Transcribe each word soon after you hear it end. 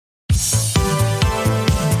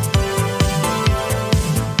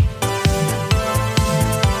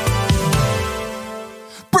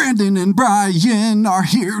Brandon and Brian are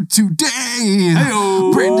here today.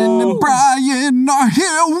 Hey-o. Brandon and Brian are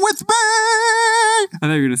here with me. I thought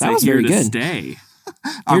you were going to say here to stay.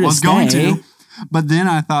 I was going to. But then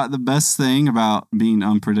I thought the best thing about being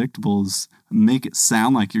unpredictable is make it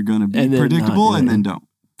sound like you're going to be predictable and then don't.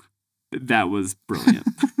 That was brilliant.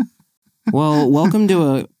 Well, welcome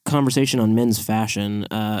to a conversation on men's fashion,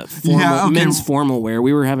 men's formal wear.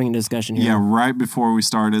 We were having a discussion here. Yeah, right before we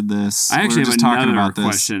started this. I actually have another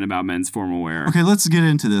question about men's formal wear. Okay, let's get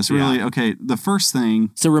into this. Really, okay, the first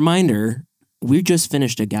thing. So, reminder, we just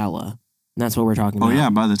finished a gala. And that's what we're talking about. Oh, yeah,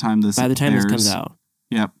 by the time this comes out.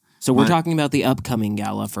 Yep. So, we're talking about the upcoming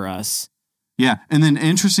gala for us. Yeah, and then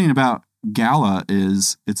interesting about gala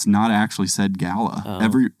is it's not actually said gala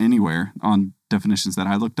anywhere on definitions that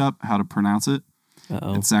I looked up how to pronounce it.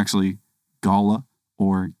 It's actually gala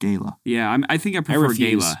or gala. Yeah, I think I prefer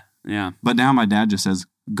gala. Yeah, but now my dad just says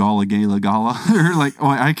gala. Or like,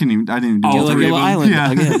 I didn't even do all three of them. Island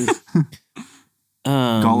again.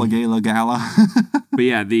 Gala. But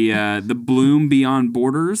yeah, the Bloom Beyond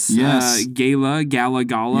Borders, yes. Gala,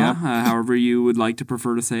 yep. However you would like to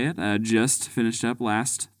prefer to say it, just finished up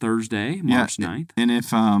last Thursday, March 9th. And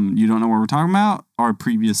if you don't know what we're talking about, our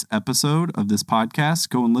previous episode of this podcast,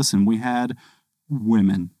 go and listen. We had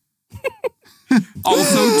women.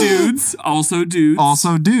 Also dudes,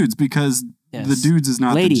 because the dudes is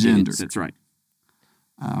not Lady the gender. Dudes. That's right.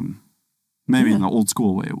 Maybe in the old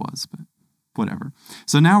school way it was, but whatever.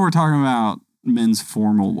 So now we're talking about men's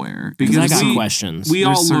formal wear. Because I got questions. We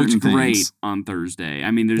all looked great on Thursday.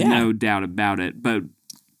 I mean, there's no doubt about it, but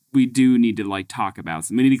we do need to talk about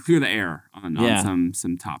some. We need to clear the air on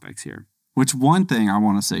some topics here. Which one thing I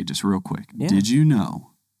want to say just real quick. Yeah. Did you know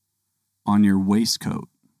on your waistcoat,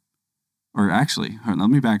 or actually, let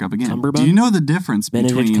me back up again. Cummerbund? Do you know the difference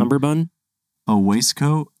between cummerbund? A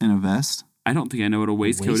waistcoat and a vest? I don't think I know what a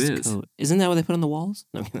waistcoat is. Isn't that what they put on the walls?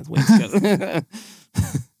 No, that's waistcoat.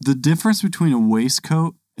 The difference between a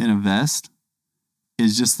waistcoat and a vest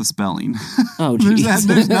is just the spelling. Oh, geez.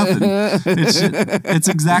 There's nothing. It's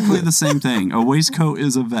exactly the same thing. A waistcoat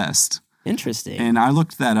is a vest. Interesting. And I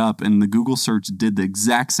looked that up, and the Google search did the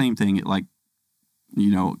exact same thing. It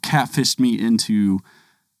catfished me into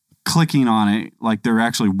clicking on it like there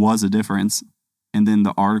actually was a difference. And then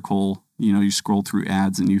the article, you scroll through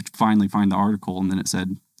ads and you finally find the article, and then it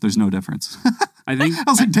said, there's no difference. I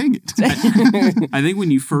was like, dang it. I think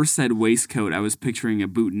when you first said waistcoat, I was picturing a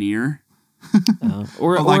boutonniere.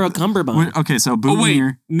 Or a cummerbund. Okay, so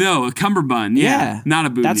boutonniere. No, a cummerbund. Yeah. Not a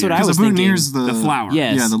boutonniere. That's what I was thinking. Boutonniere's the flower.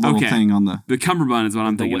 Yes. Yeah, the little thing on the... The cummerbund is what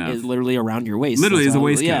I'm thinking of. It's literally around your waist. Literally is a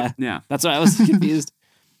waistcoat. Yeah. That's why I was confused.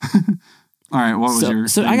 All right, what was your...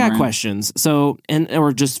 So I got questions.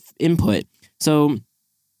 Or just input. So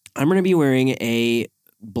I'm going to be wearing a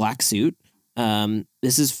black suit.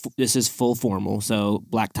 This is full formal, so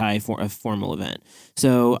black tie for a formal event.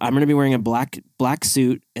 So I'm going to be wearing a black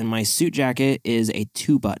suit, and my suit jacket is a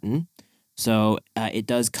 2-button. So it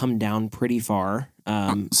does come down pretty far.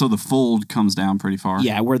 So the fold comes down pretty far.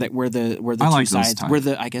 Yeah, where the two sides, where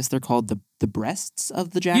I guess they're called the breasts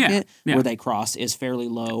of the jacket, where they cross is fairly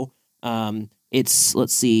low. It's,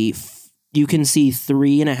 let's see, you can see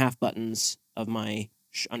 3.5 buttons of my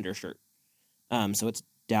undershirt. So it's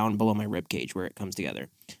down below my rib cage where it comes together.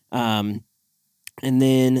 And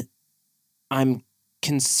then I'm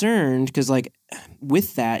concerned because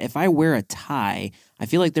with that, if I wear a tie, I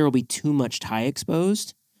feel like there will be too much tie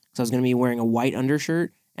exposed. So I was going to be wearing a white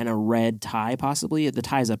undershirt and a red tie, possibly. The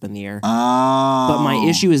tie's up in the air. Oh. But my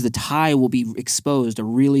issue is the tie will be exposed a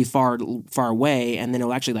really far away, and then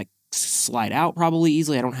it'll actually slide out probably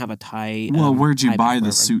easily. I don't have a tie. Well, where'd you buy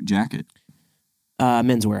the suit jacket?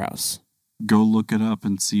 Men's Warehouse. Go look it up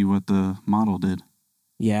and see what the model did.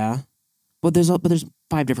 Yeah. But there's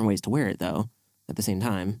 5 different ways to wear it, though, at the same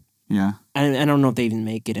time. Yeah. And I don't know if they even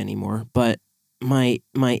make it anymore. But my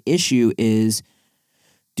issue is,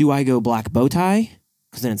 do I go black bow tie?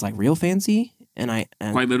 Because then it's real fancy. And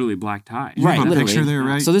quite literally black tie. You have a picture there,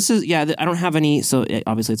 right? So this is, I don't have any, so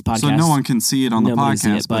obviously it's a podcast. So no one can see it on the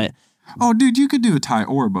podcast. But oh, dude, you could do a tie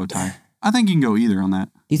or a bow tie. I think you can go either on that.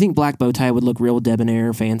 Do you think black bow tie would look real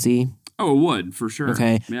debonair, fancy? Oh, it would, for sure.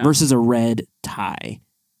 Okay, yeah. Versus a red tie.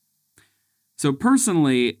 So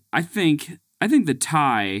personally, I think the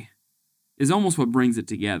tie is almost what brings it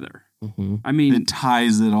together. Mm-hmm. I mean... It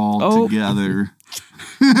ties it all together.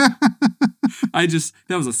 That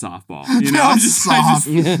was a softball. That was soft.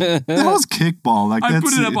 That was kickball. I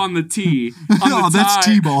put it up on the tee. That's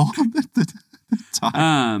T-ball.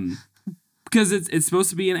 Because it's supposed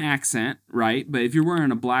to be an accent, right? But if you're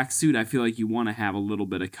wearing a black suit, I feel like you want to have a little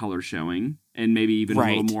bit of color showing, and maybe even a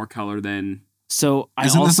little more color than So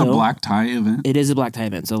Isn't this a black tie event? It is a black tie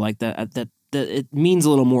event. So like it means a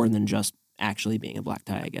little more than just actually being a black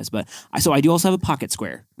tie, I guess. But I do also have a pocket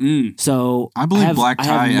square. So I believe black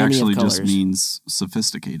tie actually just means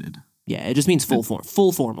sophisticated. Yeah, it just means full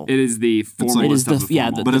formal. It is the formal. It is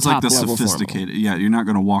but it's like the sophisticated. Formal. Yeah, you're not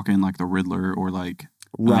going to walk in like the Riddler or like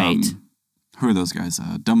right. Who are those guys?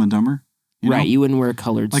 Dumb and Dumber. Right, you wouldn't wear a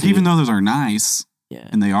colored suit. Like even though those are nice. Yeah.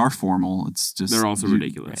 And they are formal. It's just they're also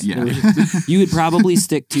ridiculous. Right. Yeah. You would probably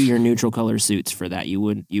stick to your neutral color suits for that. You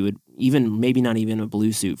would even maybe not even a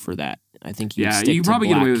blue suit for that. I think you could probably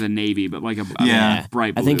get away with a navy, but like a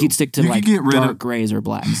bright blue. I think you'd stick to like dark grays or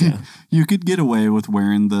blacks. Yeah. You could get away with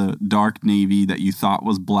wearing the dark navy that you thought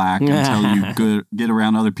was black until you get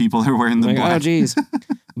around other people that are wearing the black. Oh geez.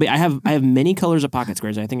 But I have many colors of pocket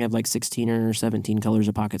squares. I think I have like 16 or 17 colors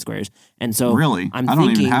of pocket squares. And so really, I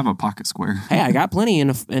don't even have a pocket square. Hey, I got plenty,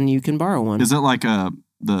 and you can borrow one. Is it like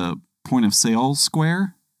the point of sale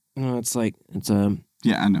square? No, it's a.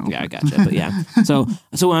 Yeah, I know. Yeah, I gotcha. But yeah,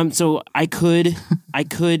 so I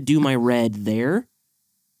could do my red there,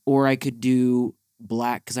 or I could do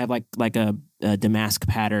black because I have like a damask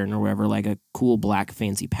pattern or whatever, like a cool black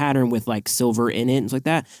fancy pattern with like silver in it and stuff like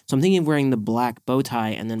that. So I'm thinking of wearing the black bow tie,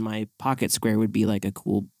 and then my pocket square would be like a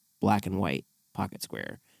cool black and white pocket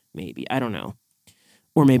square. Maybe, I don't know,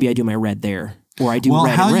 or maybe I do my red there, or I do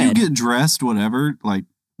red how and red. You get dressed, whatever, like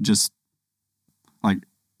just like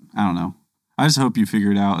I don't know. I just hope you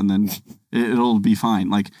figure it out, and then it'll be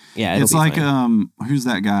fine. Like, yeah, it's like fine. Who's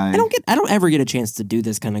that guy? I don't ever get a chance to do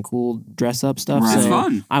this kind of cool dress up stuff. Right. So it's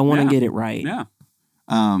fun. I want to get it right. Yeah.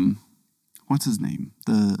 What's his name?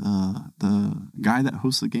 The guy that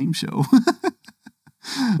hosts the game show.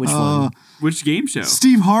 Which one? Which game show?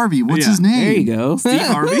 Steve Harvey. What's his name? There you go. Steve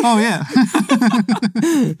Harvey. Oh yeah.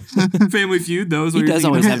 Family Feud. Those. He does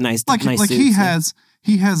always have nice like suits,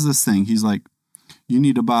 he has this thing. He's like, you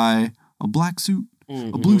need to buy a black suit,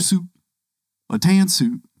 a blue suit, a tan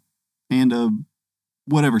suit, and a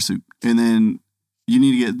whatever suit. And then you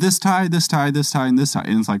need to get this tie, this tie, this tie, and this tie.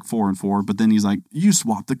 And it's like 4 and 4. But then he's like, you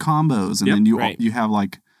swap the combos. And then you have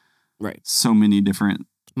like so many different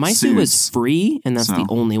My suit was free, and that's the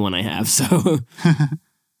only one I have. So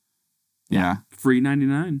yeah. Free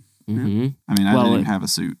 99. Mm-hmm. I mean, I didn't even have a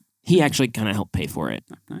suit. He actually kind of helped pay for it.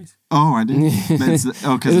 Nice. Oh, I did.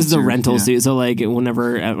 It was the rental suit. So like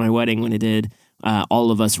whenever at my wedding, when it did,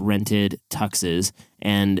 all of us rented tuxes,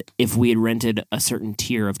 and if we had rented a certain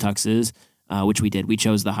tier of tuxes, which we did, we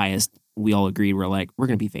chose the highest. We all agreed we're like, we're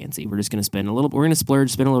gonna be fancy. We're just gonna spend a little. We're gonna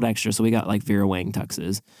splurge, spend a little extra. So we got like Vera Wang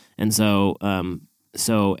tuxes, and so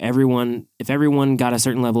if everyone got a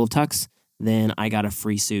certain level of tux, then I got a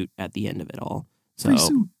free suit at the end of it all. So. Free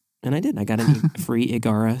suit. And I did. I got a free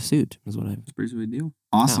Igara suit. Is what I. It's a pretty sweet deal.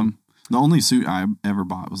 Awesome. Yeah. The only suit I ever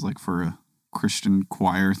bought was like for a Christian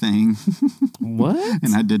choir thing. What?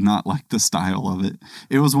 And I did not like the style of it.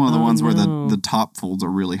 It was one of the ones where the top folds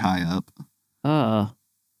are really high up. Weird.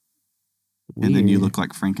 And then you look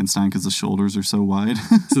like Frankenstein because the shoulders are so wide.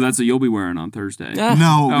 So that's what you'll be wearing on Thursday.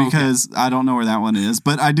 No, because I don't know where that one is.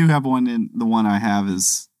 But I do have one. And the one I have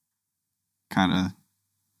is kind of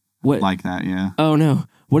like that. Yeah. Oh no.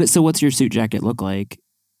 So what's your suit jacket look like?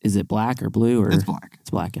 Is it black or blue? Or it's black. It's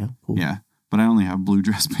black, yeah. Cool. Yeah, but I only have blue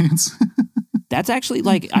dress pants. That's actually,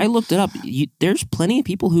 like, I looked it up. There's plenty of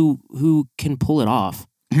people who can pull it off.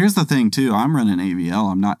 Here's the thing, too. I'm running AVL.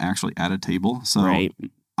 I'm not actually at a table. So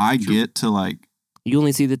I get to, like... You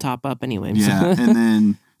only see the top up anyway. Yeah, and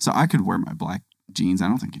then... So I could wear my black jeans. I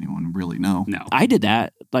don't think anyone would really know. No. I did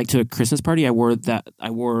that. Like, to a Christmas party, I wore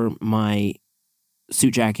my...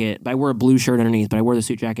 suit jacket, but I wore a blue shirt underneath, but I wore the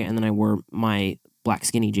suit jacket, and then I wore my black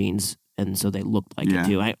skinny jeans, and so they looked like it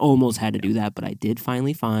too. I almost had to do that, but I did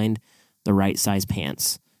finally find the right size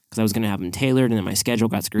pants because I was going to have them tailored, and then my schedule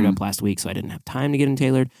got screwed up last week, so I didn't have time to get them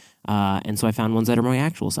tailored. And so I found ones that are my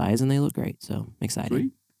actual size, and they look great. So I'm excited.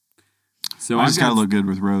 Sweet. So I just got to look good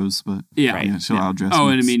with Rose, but she'll outdress me. Oh,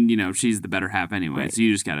 and I mean, she's the better half anyway, so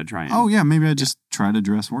you just got to try and... Oh, yeah, maybe I just try to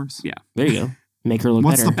dress worse. Yeah. There you go. Make her look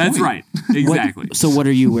better. That's right. Exactly. So what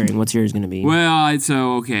are you wearing? What's yours going to be? Well,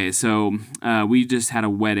 so we just had a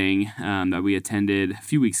wedding that we attended a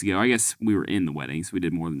few weeks ago. I guess we were in the wedding, so we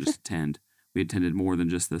did more than just attend. We attended more than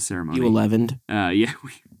just the ceremony. You 11'd? Yeah.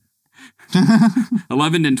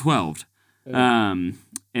 11 and 12.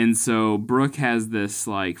 And so Brooke has this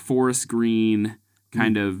like forest green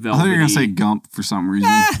kind of velvety... I thought you were going to say Gump for some reason.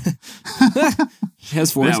 She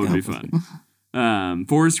has forest That would be fun.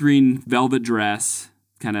 Forest green velvet dress,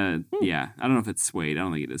 kind of, I don't know if it's suede. I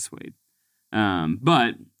don't think it is suede.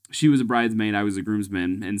 But she was a bridesmaid, I was a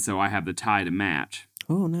groomsman, and so I have the tie to match.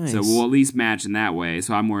 Oh, nice. So we'll at least match in that way.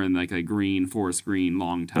 So I'm wearing like a green, forest green,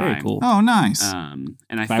 long tie. Very cool. Oh, nice. And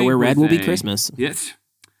I if I wear red, will be Christmas. Yes.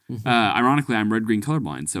 Ironically, I'm red-green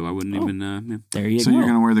colorblind, so I wouldn't even... There you go. So you're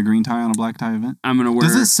going to wear the green tie on a black tie event? I'm going to wear...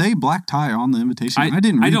 Does it say black tie on the invitation? I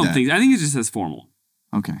didn't read that. I think it just says formal.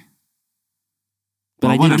 Okay.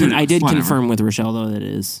 But I did confirm with Rochelle, though, that it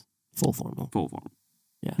is full formal. Full formal.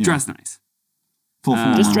 Yeah. Dress nice. Full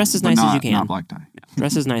formal. Just dress as nice as you can. Not black tie. Yeah.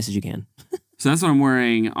 Dress as nice as you can. So that's what I'm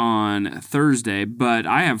wearing on Thursday, but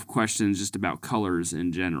I have questions just about colors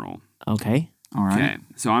in general. Okay. All right. Okay.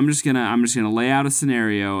 So I'm just gonna lay out a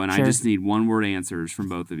scenario, and I just need one-word answers from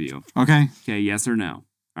both of you. Okay. Okay. Yes or no.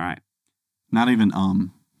 All right. Not even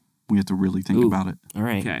We have to really think about it. All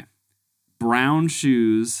right. Okay. Brown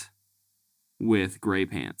shoes with gray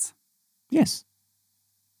pants. Yes.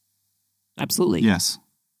 Absolutely. Yes.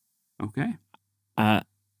 Okay. But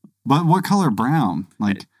what color brown?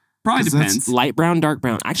 Like probably depends. Light brown, dark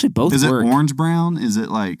brown. Actually, both is work. Is it orange brown? Is it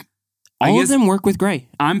like... All of them work with gray.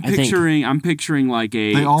 I'm picturing like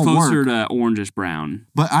a closer to orangish brown.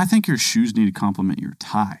 But I think your shoes need to complement your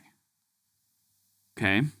tie.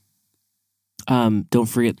 Okay. Don't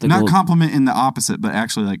forget the not complement in the opposite, but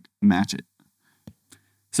actually like match it.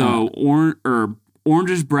 So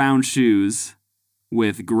orangish brown shoes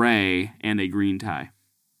with gray and a green tie.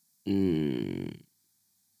 Now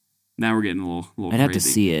we're getting a little I'd crazy. have to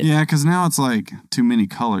see it. Yeah, because now it's like too many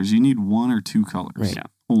colors. You need one or two colors. Right. Yeah.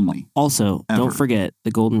 Only. Also, don't forget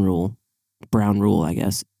the golden rule, brown rule, I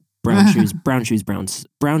guess. Brown shoes,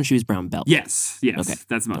 brown belt. Yes. Okay.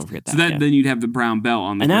 That's most. Don't forget that. So then you'd have the brown belt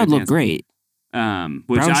on the and that would look great. Brown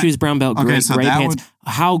shoes, brown belt, gray, so gray pants.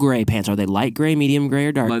 How gray pants are they? Light gray, medium gray,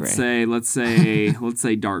 or dark gray? Let's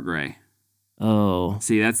say dark gray. Oh,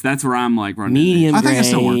 see, that's where I'm like running. Medium gray. I think it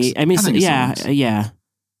still works. I mean, yeah.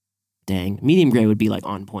 Dang, medium gray would be like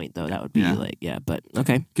on point though. That would be but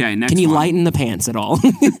okay. Okay, next. Can you one. lighten the pants at all?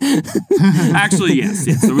 Actually,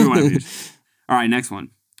 yes. So we want to do. All right, next one.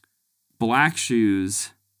 Black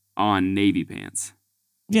shoes on navy pants.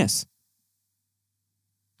 Yes.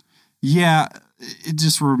 Yeah, it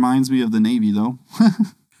just reminds me of the Navy though.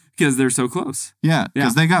 Because they're so close. Yeah,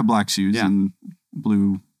 because they got black shoes and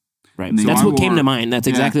blue. Right. So that's what came to mind. That's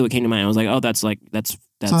exactly what came to mind. I was like, oh, that's. So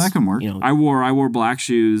that can work. I wore black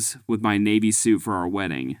shoes with my Navy suit for our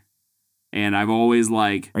wedding. And I've always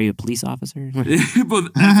like... Are you a police officer? But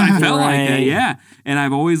I felt like that, yeah. And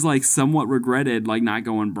I've always like somewhat regretted like not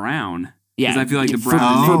going brown. Yeah. Because I feel like the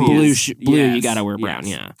brown... For blue, you got to wear brown,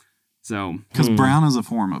 yeah. So... Because brown is a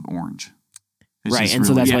form of orange. It's right, and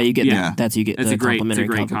so that's why you get It's the a great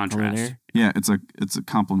contrast. Color. Yeah, it's a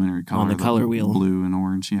complementary color on the color wheel, blue and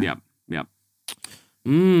orange. Yeah. Yep.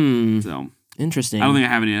 So interesting. I don't think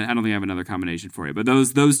I have another combination for you, but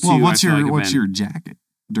those two. Well, what's your jacket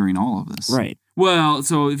during all of this? Right. Well,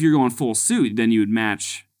 so if you're going full suit, then you would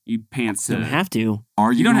match pants. You don't have to.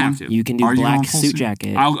 You don't have to. You can do black suit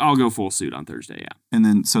jacket. I'll go full suit on Thursday. Yeah. And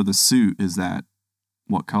then so the suit is that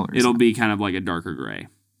what color? It'll be kind of like a darker gray.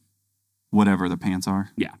 Whatever the pants are?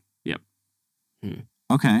 Yeah. Yep.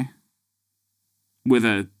 Okay. With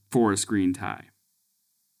a forest green tie.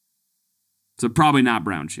 So probably not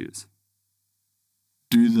brown shoes.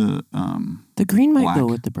 Do the green might black. Go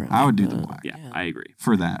with the brown. I would do the black. Yeah, I agree.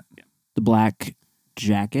 For that. Yeah. The black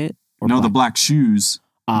jacket? The black shoes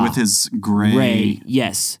with his gray.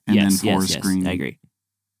 Yes. And then forest green. I agree.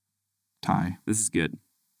 Tie. This is good.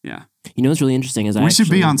 Yeah. You know what's really interesting is we should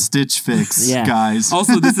be on Stitch Fix, guys.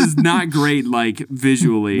 Also, this is not great, like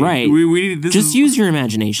visually. Right. Use your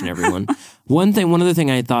imagination, everyone. One other thing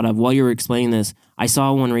I thought of while you were explaining this, I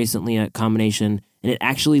saw one recently, a combination, and it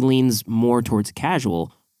actually leans more towards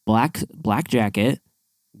casual. Black jacket,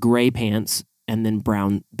 gray pants, and then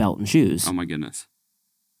brown belt and shoes. Oh my goodness.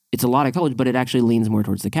 It's a lot of colors, but it actually leans more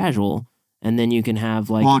towards the casual. And then you can have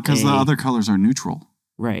because the other colors are neutral.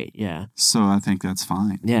 Right, yeah. So I think that's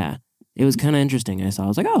fine. Yeah. It was kind of interesting. I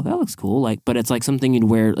was like, oh, that looks cool. But it's like something you'd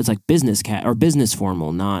wear. It's like business or business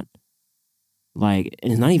formal, not like,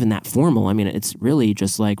 and it's not even that formal. I mean, it's really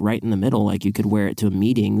just like right in the middle. Like you could wear it to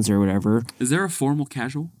meetings or whatever. Is there a formal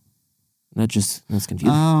casual? That's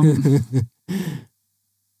confusing.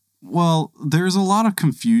 Well, there's a lot of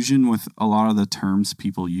confusion with a lot of the terms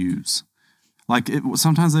people use. Like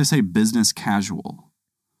sometimes they say business casual.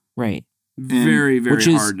 Right. Very,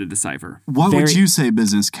 very hard to decipher. What would you say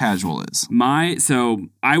business casual is? So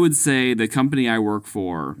I would say the company I work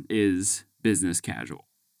for is business casual.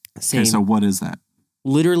 Same. Okay, so what is that?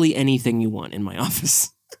 Literally anything you want in my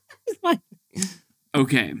office.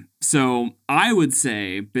 Okay, so I would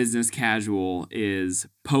say business casual is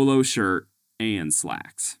polo shirt and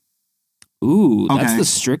slacks. Ooh, that's the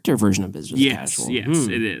stricter version of business casual. Yes,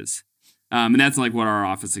 it is. And that's like what our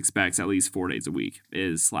office expects at least 4 days a week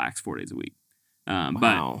is slacks 4 days a week. Wow.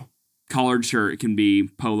 But collared shirt, it can be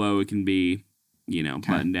polo, it can be,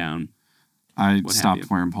 button down. I stopped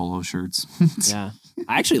wearing polo shirts. Yeah.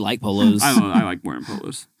 I actually like polos. I like wearing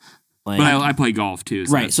polos. But I play golf too.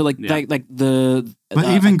 So right. So like the But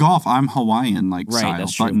even golf, I'm Hawaiian style,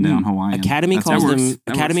 button down Hawaiian. Academy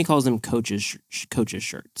calls them coaches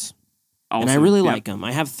shirts. Also, and I really like them.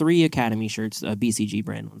 I have 3 Academy shirts, BCG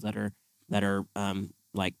brand ones that are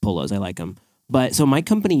like polos. I like them. But so my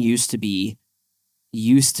company used to be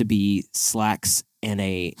slacks and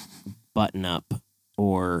a button up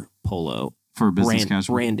or polo for business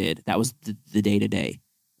casual branded. That was the day to day.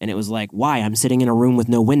 And it was like, why? I'm sitting in a room with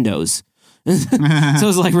no windows. So it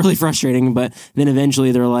was like really frustrating. But then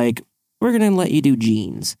eventually they're like, we're going to let you do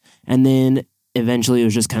jeans. And then eventually it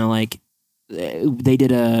was just kind of like, they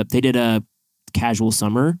did a casual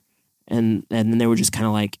summer and then they were just kind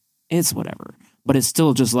of like, it's whatever. But it's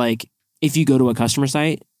still just like, if you go to a customer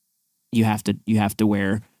site, you have to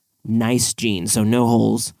wear nice jeans. So no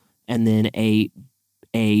holes. And then a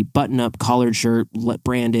button up collared shirt,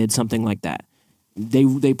 branded, something like that.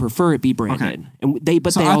 They prefer it be branded, and they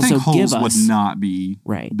also give us would not be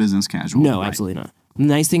business casual. No, absolutely not. The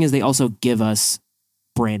nice thing is they also give us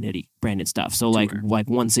branded stuff. So like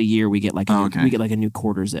once a year we get like a new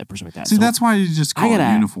quarter zip or something like that. See, that's why you just call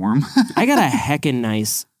it uniform. I got a heckin'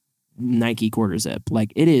 nice Nike quarter zip.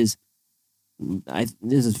 Like it is.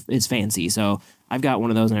 It's fancy. So I've got one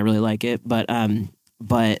of those and I really like it. But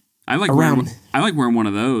I like wearing one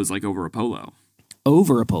of those like over a polo.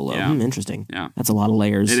 Over a polo. Yeah. Interesting. Yeah. That's a lot of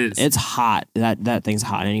layers. It is. It's hot. That thing's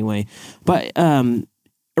hot anyway. But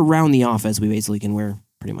around the office, we basically can wear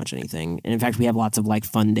pretty much anything. And in fact, we have lots of like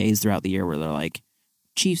fun days throughout the year where they're like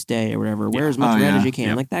Chiefs Day or whatever. Wear as much red as you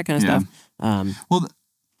can. Like that kind of stuff. Well,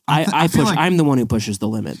 I push. Like I'm the one who pushes the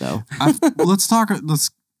limit though. Let's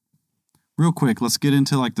real quick. Let's get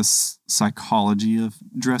into like the psychology of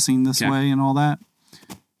dressing this way and all that.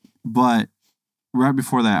 But right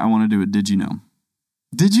before that, I want to do a Did You Know?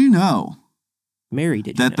 Did you know, Mary,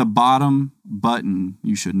 that the bottom button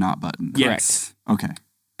you should not button? Yes. Okay.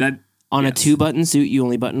 That on a 2-button suit, you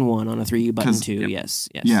only button 1. On a 3, you button 2. Yes.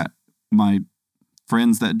 Yeah. My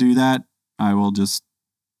friends that do that, I will just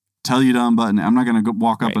tell you to unbutton it. I'm not going to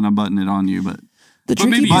walk up and unbutton it on you, but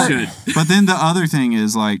maybe you should. But then the other thing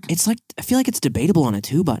is like, it's like I feel like it's debatable on a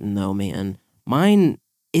 2-button though, man. Mine,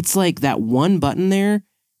 it's like that 1 button there.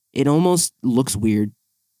 It almost looks weird.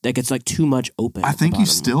 Like it's like too much open. I think you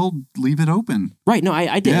still leave it open. Right. No,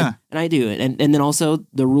 I did. Yeah. And I do it. And then also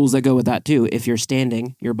the rules that go with that too. If you're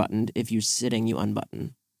standing, you're buttoned. If you're sitting, you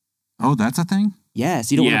unbutton. Oh, that's a thing?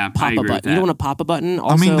 Yes. You don't want to pop a button. You don't want to pop a button.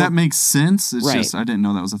 Also, I mean, that makes sense. It's just, I didn't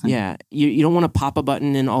know that was a thing. Yeah. You don't want to pop a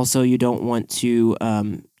button, and also you don't want to,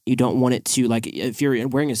 like, if you're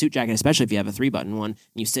wearing a suit jacket, especially if you have a 3-button one, and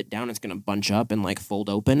you sit down, it's going to bunch up and like fold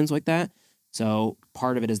open and stuff like that. So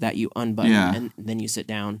part of it is that you unbutton and then you sit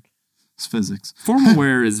down. It's physics. Formal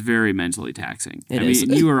wear is very mentally taxing. I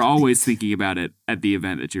mean, you are always thinking about it at the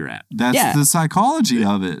event that you're at. That's the psychology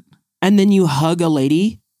of it. And then you hug a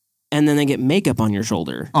lady, and then they get makeup on your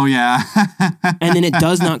shoulder. Oh, yeah. And then it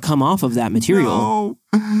does not come off of that material.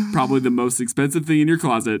 No. Probably the most expensive thing in your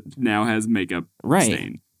closet now has makeup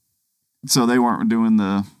stain. So they weren't doing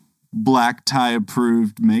the black tie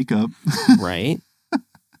approved makeup. Right.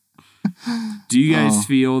 Do you guys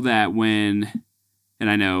feel that when, and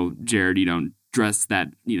I know, Jared, you don't dress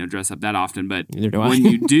up that often, but when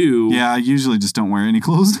you do... Yeah, I usually just don't wear any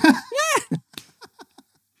clothes.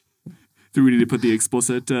 Do we need to put the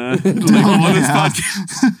explicit label on this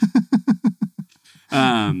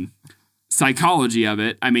podcast? Psychology of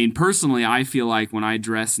it. I mean, personally, I feel like when I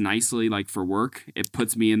dress nicely, like for work, it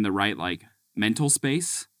puts me in the right like mental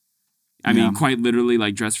space. I mean, quite literally,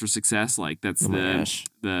 like dress for success. Like that's the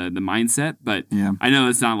mindset. But I know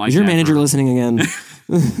it's not like. Is your manager listening again?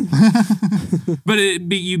 But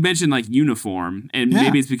you mentioned like uniform, and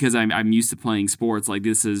maybe it's because I'm used to playing sports. Like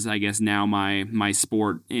this is, I guess, now my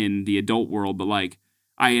sport in the adult world. But like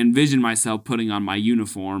I envision myself putting on my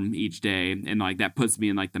uniform each day, and like that puts me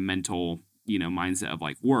in like the mental mindset of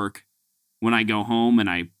like work. When I go home and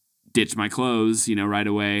I ditch my clothes, right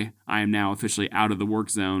away, I am now officially out of the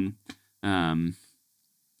work zone. I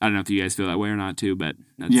don't know if you guys feel that way or not too, but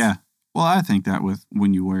that's... Yeah. Well, I think that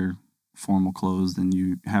when you wear formal clothes, then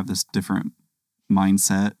you have this different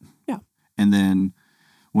mindset. Yeah. And then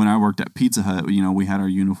when I worked at Pizza Hut, we had our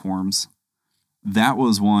uniforms. That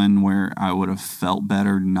was one where I would have felt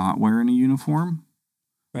better not wearing a uniform.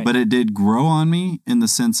 Right. But it did grow on me in the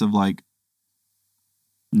sense of like,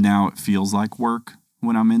 now it feels like work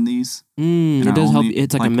when I'm in these. It does help.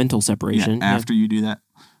 It's like a mental separation. Yeah, after you do that.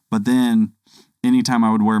 But then anytime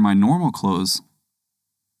I would wear my normal clothes,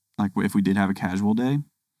 like if we did have a casual day,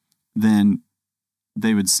 then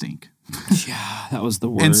they would stink. Yeah, that was the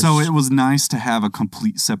worst. And so it was nice to have a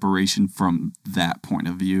complete separation from that point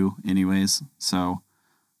of view anyways. So,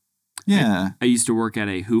 yeah. I used to work at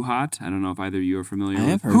a Who Hot. I don't know if either of you are familiar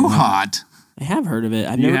with Who Hot. I have heard of it.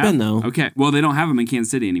 I've never been, though. Okay. Well, they don't have them in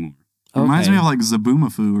Kansas City anymore. Okay. Reminds me of like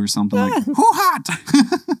Zaboomafoo or something like, Who Hot?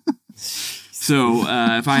 So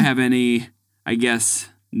if I have any, I guess,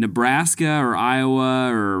 Nebraska or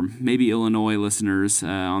Iowa or maybe Illinois listeners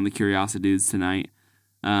on the Curiosity Dudes tonight,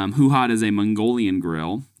 Who Hot is a Mongolian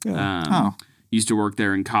grill. Used to work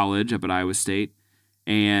there in college up at Iowa State.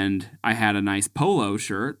 And I had a nice polo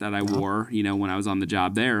shirt that I wore, when I was on the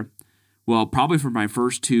job there. Well, probably for my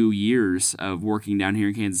first 2 years of working down here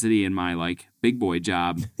in Kansas City in my big boy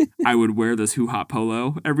job, I would wear this Who Hot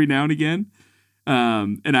polo every now and again.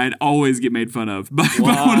 And I'd always get made fun of by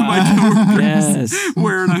one of my coworkers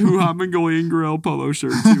wearing a Who Hot Mongolian Grill polo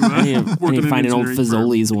shirt to working find an old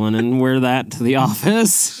Fazoli's one and wear that to the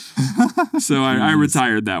office. So I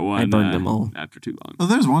retired that one. I burned them all after too long. Well,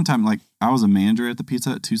 there's one time I was a manager at the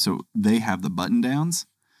Pizza Hut too, so they have the button downs.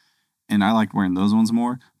 And I liked wearing those ones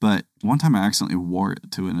more. But one time I accidentally wore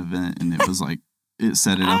it to an event and it was it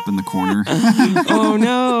set it up in the corner. Oh,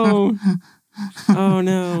 no. Oh,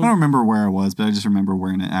 no. I don't remember where I was, but I just remember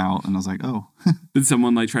wearing it out. And I was like, oh. Did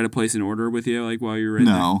someone try to place an order with you while you were in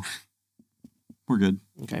there? We're good.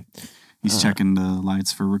 Okay. He's checking the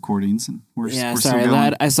lights for recordings. And we're sorry,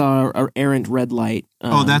 lad. I saw an errant red light.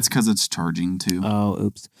 That's because it's charging too. Oh,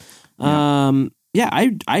 oops. Yeah,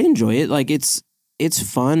 I enjoy it. It's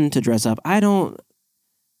fun to dress up.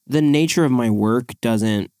 The nature of my work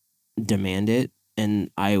doesn't demand it,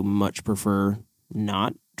 and I much prefer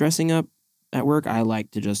not dressing up at work. I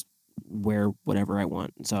like to just wear whatever I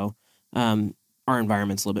want. So, our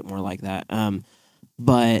environment's a little bit more like that. And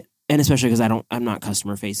especially because I'm not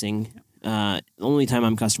customer facing. The only time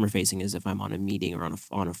I'm customer facing is if I'm on a meeting or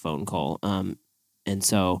on a phone call. And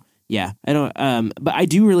so, yeah, I don't, but I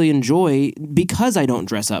do really enjoy, because I don't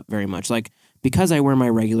dress up very much, because I wear my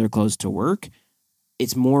regular clothes to work,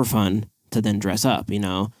 it's more fun to then dress up,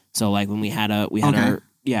 So when we had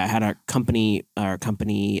our company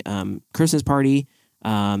Christmas party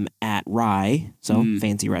at Rye, so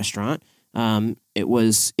fancy restaurant. It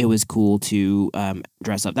was cool to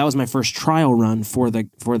dress up. That was my first trial run for the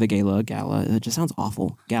gala. It just sounds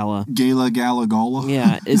awful. Gala. Gala.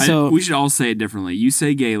 Yeah. So we should all say it differently. You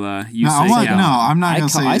say gala. You say gala. No, I'm not gonna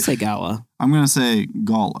say. I say gala. I'm gonna say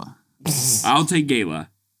gala. I'll take gala.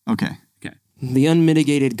 Okay. The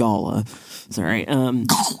unmitigated gala. Sorry. Gala.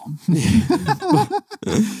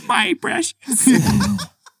 My precious.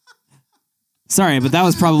 Sorry, but that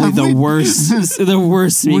was probably the worst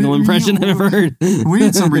Smeagol impression I've ever heard. We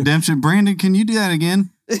need some redemption. Brandon, can you do that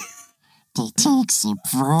again? They take some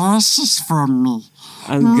precious from me.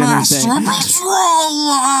 I'm gonna say.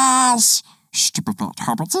 Stupid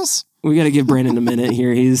habits. We got to give Brandon a minute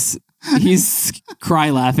here. He's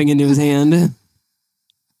cry laughing into his hand.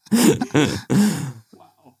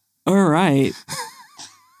 Wow. All right.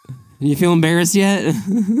 You feel embarrassed yet?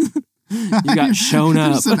 You got shown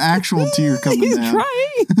up. There's an actual tear coming He's down.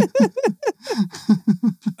 crying.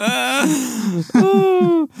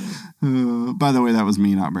 By the way, that was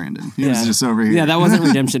me, not Brandon. He was just over here. Yeah, that wasn't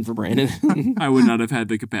redemption for Brandon. I would not have had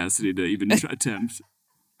the capacity to even attempt.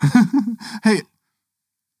 Hey,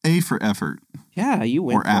 A for effort. Yeah, you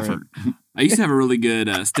went or effort. I used to have a really good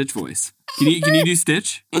Stitch voice. Can you do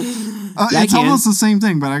Stitch? It's almost the same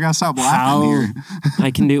thing, but I gotta stop laughing here.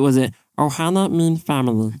 I can do. Was it? Oh, how not mean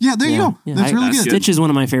family? Yeah, there you go. Yeah, that's really good. Stitch is one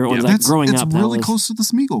of my favorite ones. Growing up, it's really close to the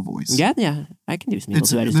Smeagol voice. Yeah, I can do Smeagol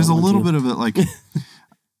too. There's a little bit of it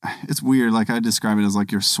it's weird. I describe it as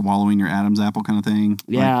you're swallowing your Adam's apple kind of thing.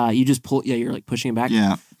 Yeah, you just pull. Yeah, you're pushing it back.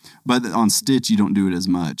 Yeah, but on Stitch you don't do it as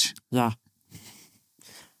much. Yeah.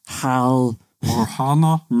 How or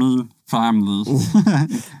Hannah mean family.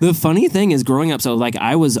 The funny thing is, growing up, so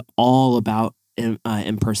I was all about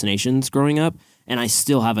impersonations growing up, and I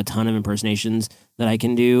still have a ton of impersonations that I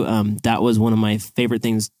can do. That was one of my favorite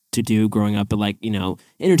things to do growing up, but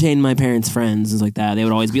entertain my parents' friends and like that. They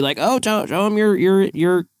would always be like, "Oh, show them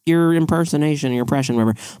your impersonation, your impression,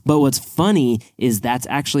 whatever." But what's funny is that's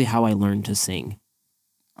actually how I learned to sing.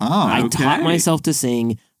 Oh, I taught myself to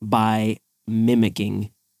sing by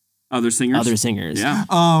mimicking other singers. Yeah.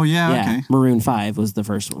 Oh, yeah. Okay. Maroon 5 was the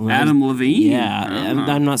first one. Adam Levine. Yeah.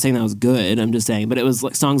 I'm not saying that was good. I'm just saying, but it was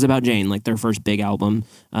Songs About Jane, their first big album.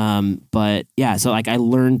 But yeah, so I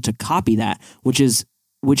learned to copy that, which is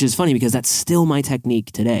which is funny because that's still my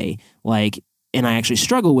technique today. Like, and I actually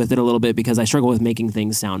struggle with it a little bit because I struggle with making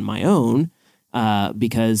things sound my own.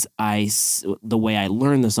 Because the way I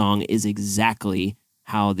learn the song is exactly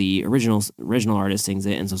how the original artist sings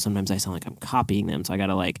it, and so sometimes I sound like I'm copying them. So I got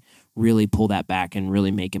to like really pull that back and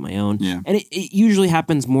really make it my own. Yeah. And it usually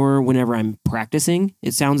happens more whenever I'm practicing.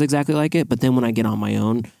 It sounds exactly like it, but then when I get on my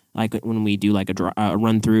own, like when we do like a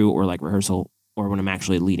run through or like rehearsal, or when I'm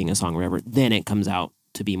actually leading a song or whatever, then it comes out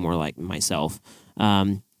to be more like myself.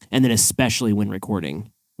 And then especially when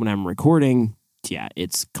I'm recording. Yeah,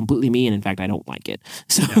 it's completely me, and in fact, I don't like it.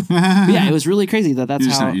 So, yeah, it was really crazy that's You're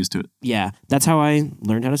just how. not used to it. Yeah, that's how I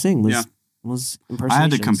learned how to sing. Was impersonations. I had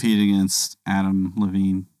to compete against Adam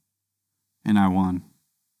Levine, and I won.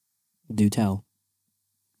 Do tell.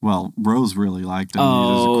 Well, Rose really liked him. He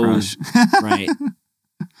was a crush. Right.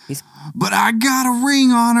 But I got a ring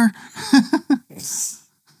on her.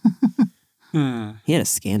 He had a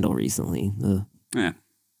scandal recently. Yeah.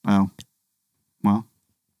 Oh. Well.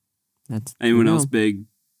 That's anyone else big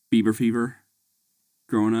Bieber fever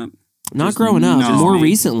growing up? Not just growing up. No. More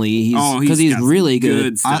recently, because he's really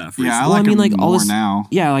good stuff. I like him like all this now.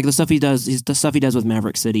 Yeah, like the stuff he does. The stuff he does with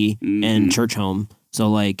Maverick City and Church Home.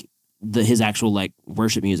 So like his actual like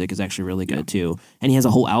worship music is actually really good too. And he has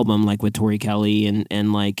a whole album like with Tori Kelly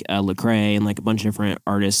and like Lecrae and like a bunch of different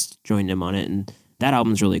artists joined him on it. And that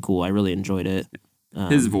album's really cool. I really enjoyed it.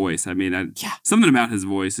 His voice. I mean, something about his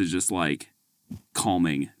voice is just like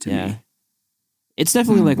calming to me. It's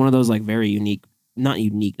definitely like one of those like very unique, not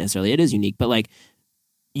unique necessarily. It is unique, but like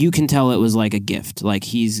you can tell it was like a gift. Like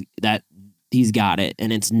he's got it,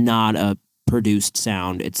 and it's not a produced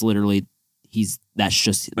sound. It's literally that's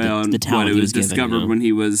just the talent. It was discovered when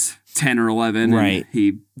he was 10 or 11. Right.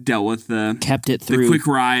 He dealt with kept it through the quick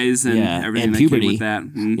rise and everything and that puberty. came with that.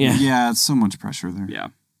 Mm-hmm. Yeah, it's so much pressure there. Yeah.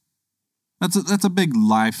 That's a big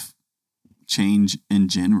life change in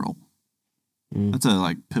general. That's a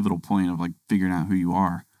like pivotal point of like figuring out who you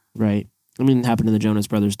are. Right. I mean, it happened to the Jonas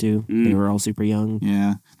Brothers too. They were all super young.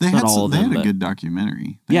 Yeah, they had a good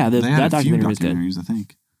documentary. They had that documentary was good. I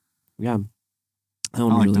think. Yeah, that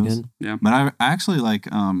one was really good. Yeah, but I actually like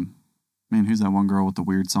man, who's that one girl with the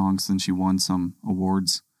weird songs? And she won some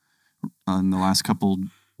awards in the last couple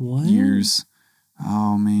years.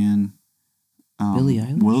 Oh man. Billie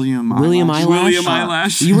Eilish? William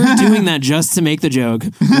Eyelash. You were doing that just to make the joke.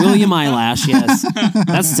 William Eyelash, yes.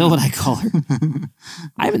 That's still what I call her.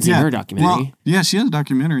 I haven't seen her documentary. Well, she has a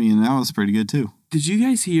documentary, and that was pretty good, too. Did you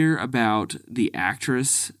guys hear about the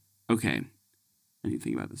actress? Okay. I need to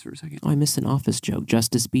think about this for a second. Oh, I missed an Office joke.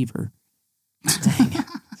 Justice Beaver. Dang.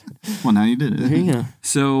 Well, now you did it. There you go.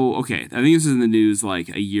 So, okay. I think this was in the news like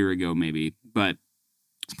a year ago, maybe. But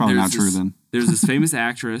it's probably not true then. There's this famous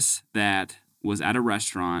actress that was at a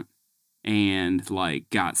restaurant and like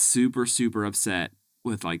got super, super upset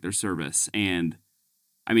with like their service. And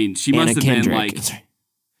I mean, she must have been like,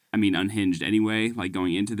 unhinged anyway, like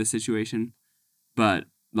going into the situation, but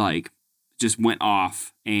like just went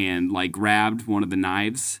off and like grabbed one of the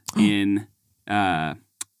knives in the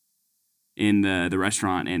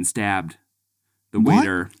restaurant and stabbed the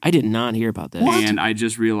waiter. I did not hear about that. And I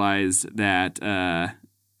just realized that,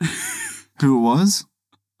 who it was?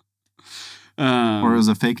 Or it was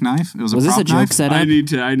a fake knife? It was this a joke knife? setup? I need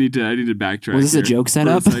to backtrack. Was this a joke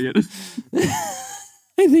setup? I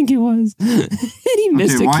think it was. And he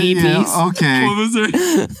missed a key piece. Okay. What was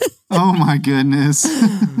there? Oh my goodness.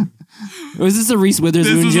 Was this a Reese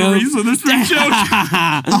Witherspoon joke? This was a Reese Witherspoon joke.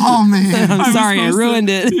 Oh man. I'm sorry, I ruined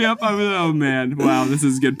it. Yep. Oh man. Wow, this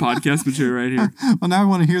is good podcast material right here. Well, now I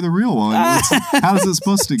want to hear the real one. How's it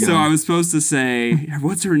supposed to go? So I was supposed to say,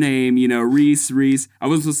 what's her name? Reese. I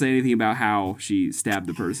wasn't supposed to say anything about how she stabbed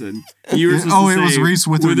the person. You were supposed to say it was Reese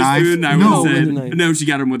with her knife? No, she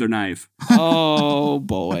got him with her knife. Oh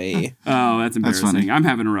boy. Oh, that's embarrassing. That's funny. I'm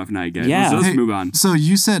having a rough night, guys. Yeah. Let's move on. So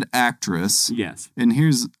you said actress. Yes. And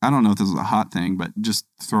I don't know if this is a hot thing, but just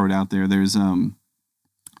throw it out there. There's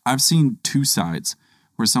I've seen two sides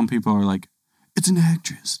where some people are like, it's an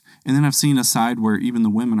actress. And then I've seen a side where even the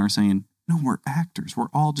women are saying, no, we're actors. We're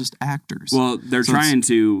all just actors. Well, they're trying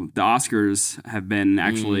to, the Oscars have been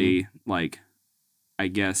actually like, I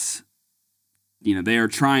guess, they are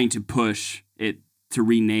trying to push it to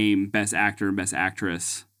rename Best Actor and Best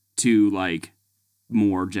Actress to like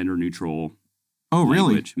more gender neutral. Oh,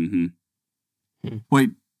 language. Really? Mm-hmm.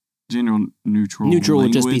 Wait, gender neutral. Neutral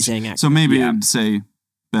language? Would just be saying actor. So maybe it'd say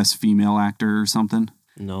Best Female Actor or something.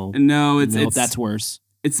 No, it's that's worse.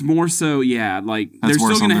 It's more so, like that's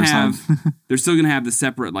they're still gonna have the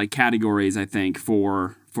separate like categories. I think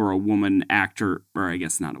for a woman actor, or I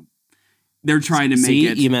guess not They're trying to make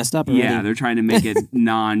it. You messed up already. Yeah, they're trying to make it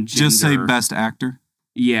non-gender. Just say best actor.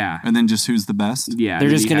 Yeah. And then just who's the best? Yeah. They're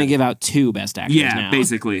just going to give out 2 best actors now.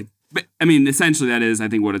 Basically. But, I mean, essentially that is, I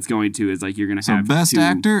think, what it's going to is like you're going to have best 2.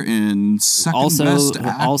 actor and second best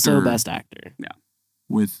actor. Also best actor. Yeah.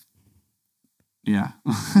 With, yeah.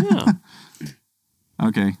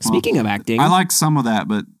 Okay. Speaking of acting. I like some of that,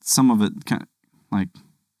 but some of it, kind of, like,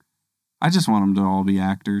 I just want them to all be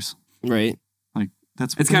actors. Right. Like,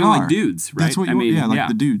 that's what it's kind of like dudes, right? That's what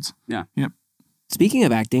the dudes. Yeah. Yep. Speaking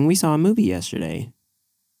of acting, we saw a movie yesterday.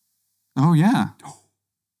 Oh, yeah.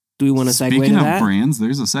 Do we want to segue to that? Speaking of brands,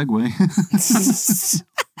 there's a segue.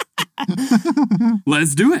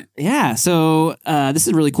 Let's do it. Yeah. So this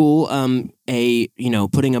is really cool.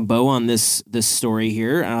 Putting a bow on this story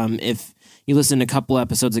here. If you listened a couple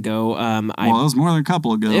episodes ago, it was more than a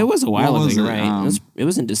couple ago. It was a while ago. You're right. It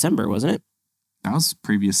was in December, wasn't it? That was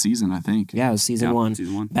previous season, I think. Yeah, it was season 1.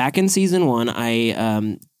 Season 1. Back in season 1,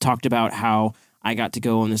 I talked about how I got to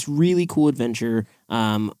go on this really cool adventure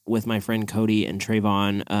with my friend Cody and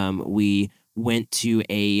Trayvon. We went to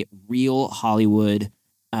a real Hollywood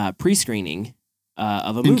pre-screening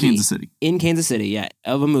of a movie. In Kansas City, yeah,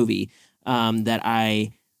 of a movie that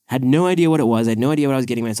I had no idea what it was. I had no idea what I was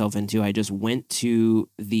getting myself into. I just went to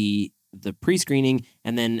the pre-screening,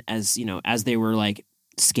 and then as they were like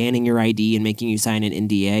scanning your ID and making you sign an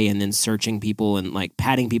NDA and then searching people and like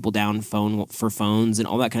patting people down for phones and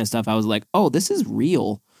all that kind of stuff, I was like, oh, this is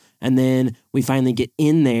real. And then we finally get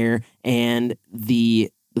in there and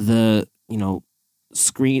the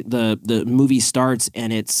screen, the movie starts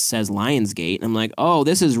and it says Lionsgate. And I'm like, oh,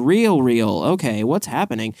 this is real. Okay, what's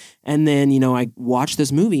happening? And then, I watched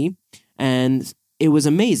this movie and it was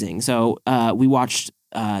amazing. So we watched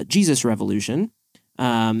Jesus Revolution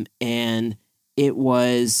and it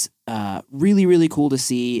was really, really cool to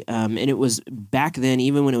see. And it was back then,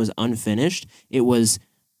 even when it was unfinished, it was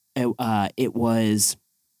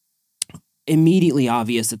immediately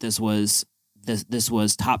obvious that this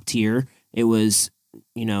was top tier. It was,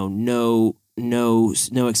 no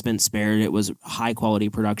expense spared. It was high quality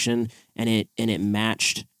production, and it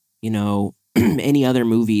matched, any other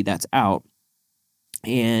movie that's out.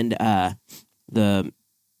 And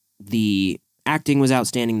the acting was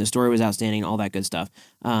outstanding, the story was outstanding, all that good stuff.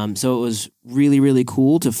 So it was really, really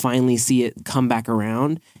cool to finally see it come back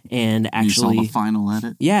around and actually... You saw the final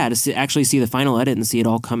edit? Yeah, to actually see the final edit and see it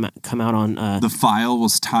all come out on... the file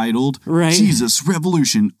was titled right. Jesus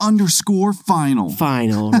Revolution _final.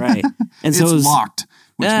 Final, right. And so it's it was, locked,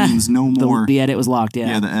 which means no more... The edit was locked, yeah.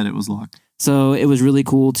 Yeah, the edit was locked. So it was really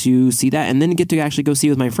cool to see that and then get to actually go see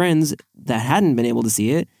it with my friends that hadn't been able to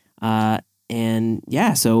see it. And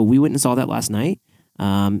yeah, so we went and saw that last night.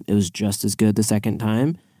 It was just as good the second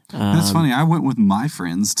time. That's funny. I went with my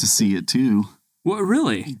friends to see it too. What,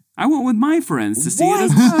 really? I went with my friends to see it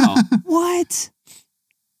as well. What?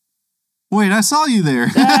 Wait, I saw you there.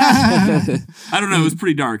 I don't know. It was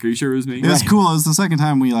pretty dark. Are you sure it was me? It was cool. It was the second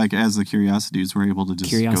time we, as the Curiosity Dudes, were able to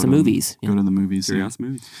just go to the movies. Curiosity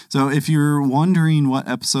movies. So if you're wondering what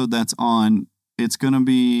episode that's on, it's going to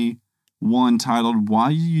be one titled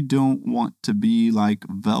Why You Don't Want to Be Like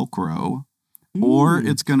Velcro, or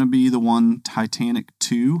it's going to be the one Titanic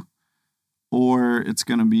 2, or it's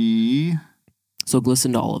going to be... So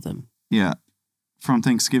listen to all of them. Yeah. From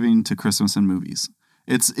Thanksgiving to Christmas and movies.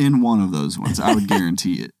 It's in one of those ones. I would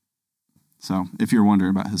guarantee it. So if you're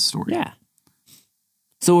wondering about his story. Yeah.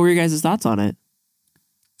 So what were your guys' thoughts on it?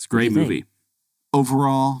 It's a great movie.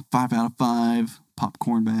 Overall, 5 out of 5.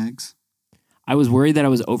 Popcorn bags. I was worried that I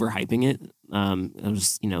was overhyping it. I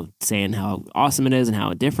was, saying how awesome it is and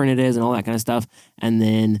how different it is and all that kind of stuff. And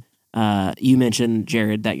then you mentioned,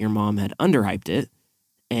 Jared, that your mom had underhyped it.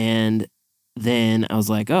 And then I was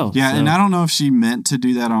like, oh. Yeah, and I don't know if she meant to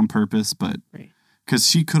do that on purpose, but because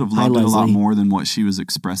she could have loved it a lot more than what she was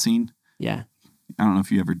expressing. Yeah. I don't know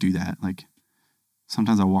if you ever do that. Like,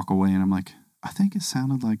 sometimes I walk away and I'm like, I think it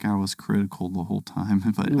sounded like I was critical the whole time,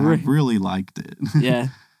 but I really liked it. Yeah.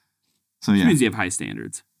 So, yeah. Which means you have high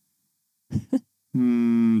standards.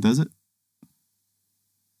 Does it?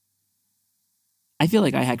 I feel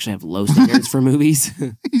like I actually have low standards for movies.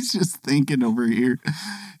 He's just thinking over here.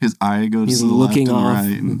 His eye goes He's to the looking left off.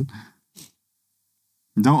 and right.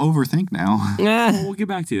 Don't overthink now. Well, we'll get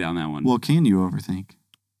back to you on that one. Well, can you overthink?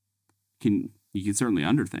 You can certainly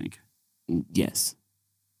underthink. Yes.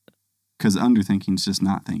 Because underthinking is just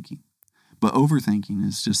not thinking. But overthinking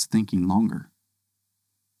is just thinking longer.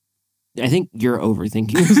 I think you're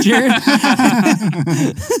overthinking this, Jared.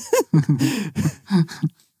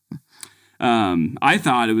 I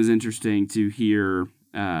thought it was interesting to hear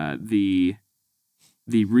the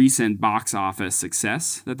the recent box office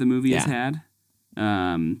success that the movie has had.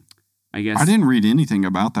 I guess I didn't read anything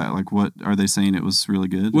about that. Like, what are they saying? It was really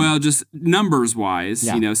good. Well, just numbers wise,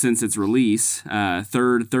 since its release,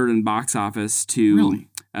 third in box office to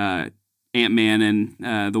Ant-Man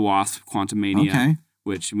and the Wasp: Quantumania. Okay.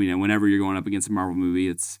 Which whenever you're going up against a Marvel movie,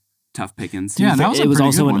 it's tough pickings. Yeah, it was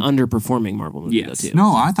also an underperforming Marvel movie, though, too.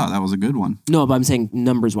 No, I thought that was a good one. No, but I'm saying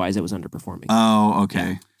numbers-wise, it was underperforming. Oh,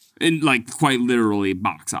 okay. Yeah. And, quite literally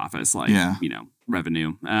box office,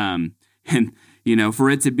 revenue. And, for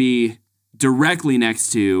it to be directly next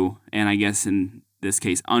to, and I guess in this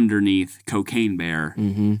case, underneath Cocaine Bear,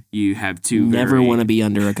 you have two Never want to be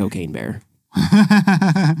under a Cocaine Bear.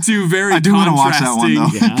 Two very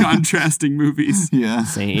contrasting movies. Yeah,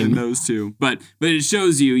 same in those two. But it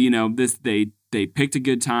shows you, this they picked a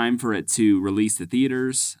good time for it to release to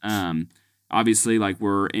theaters. Obviously,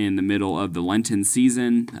 we're in the middle of the Lenten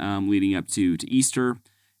season, leading up to Easter,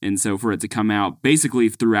 and so for it to come out basically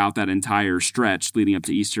throughout that entire stretch leading up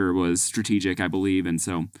to Easter was strategic, I believe. And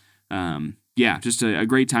so, just a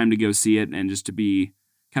great time to go see it and just to be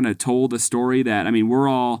kind of told a story that we're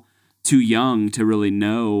all too young to really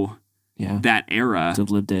know that era, to have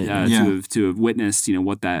lived it, to have witnessed,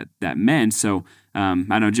 what that meant. So I don't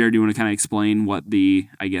know, Jared, do you want to kind of explain what the,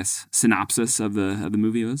 I guess, synopsis of the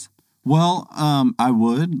movie was? Well, I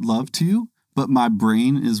would love to, but my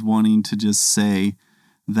brain is wanting to just say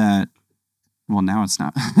that. Well, now it's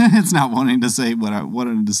not. It's not wanting to say what I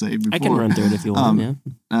wanted to say before. I can run through it if you want.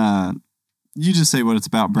 You just say what it's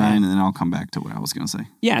about, Brian, and then I'll come back to what I was going to say.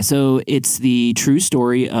 Yeah, so it's the true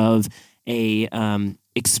story of a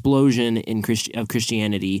explosion of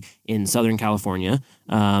Christianity in Southern California,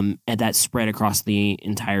 and that spread across the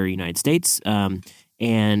entire United States.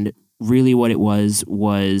 And really what it was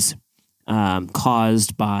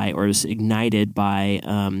caused by, or was ignited by,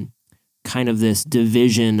 kind of this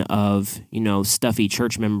division of, stuffy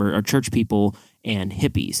church people and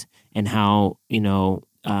hippies, and how,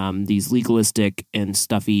 these legalistic and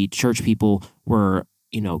stuffy church people were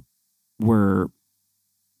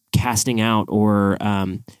casting out or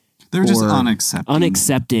they were just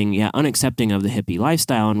unaccepting of the hippie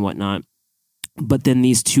lifestyle and whatnot. But then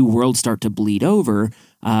these two worlds start to bleed over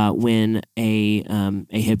when a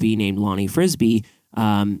hippie named Lonnie Frisbee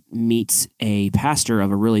meets a pastor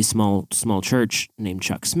of a really small church named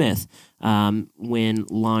Chuck Smith. When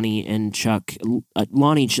Lonnie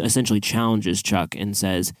essentially challenges Chuck and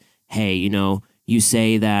says, "Hey, you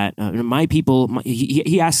say that my people."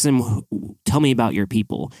 He asks him, "Tell me about your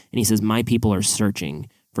people," and he says, "My people are searching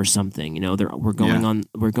for something. We're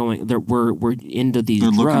into these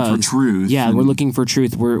drugs. Looking for truth. Yeah, we're looking for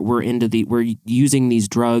truth. We're using these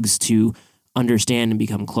drugs to understand and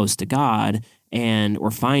become close to God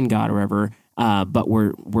or find God or whatever. But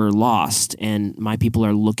we're lost, and my people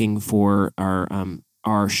are looking for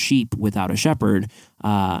our sheep without a shepherd.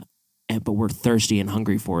 But we're thirsty and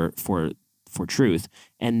hungry for truth."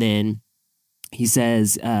 And then he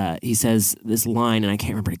says this line, and I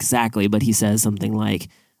can't remember exactly, but he says something like,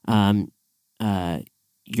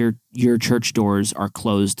 "Your church doors are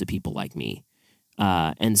closed to people like me,"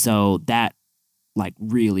 and so that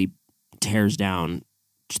really tears down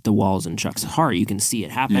the walls in Chuck's heart. You can see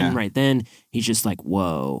it happen right then. He's just like,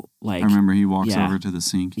 whoa. I remember he walks over to the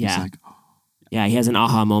sink. He's like, oh. Yeah, he has an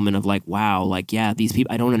aha moment of wow, these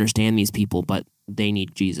people, I don't understand these people, but they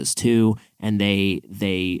need Jesus too. And they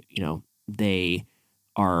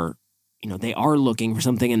are looking for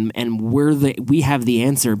something, and we have the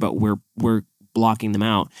answer, but we're blocking them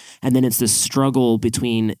out. And then it's this struggle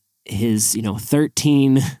between his,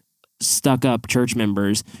 13 stuck-up church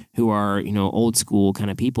members who are, old school kind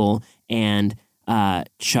of people, and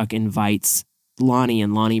Chuck invites Lonnie,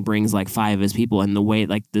 and Lonnie brings 5 of his people, and the way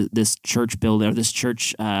this church building, or this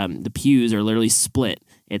church, the pews are literally split.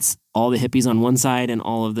 It's all the hippies on one side and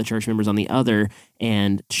all of the church members on the other,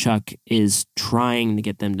 and Chuck is trying to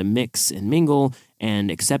get them to mix and mingle and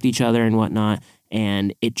accept each other and whatnot,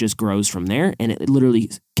 and it just grows from there, and it literally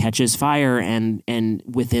catches fire, and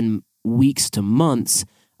within weeks to months,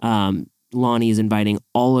 Lonnie is inviting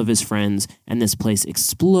all of his friends, and this place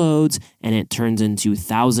explodes, and it turns into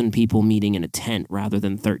 1,000 people meeting in a tent rather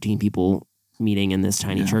than 13 people meeting in this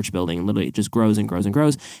tiny church building. And literally, it just grows and grows and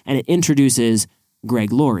grows, and it introduces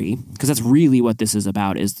Greg Laurie, because that's really what this is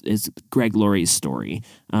about, is Greg Laurie's story.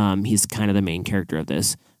 He's kind of the main character of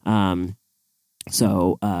this.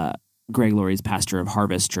 Greg Laurie's pastor of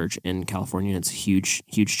Harvest Church in California. It's a huge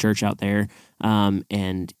church out there.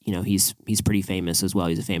 And he's pretty famous as well.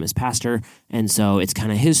 He's a famous pastor. And so it's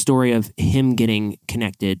kind of his story of him getting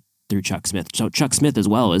connected through Chuck Smith. So Chuck Smith as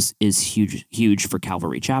well is huge for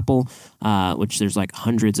Calvary Chapel, which there's like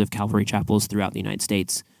hundreds of Calvary Chapels throughout the United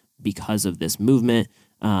States because of this movement.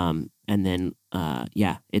 And then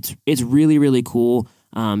it's really, really cool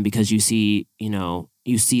because you see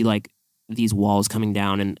like these walls coming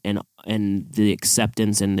down and the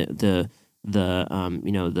acceptance and the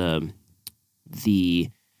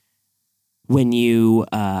when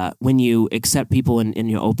you accept people and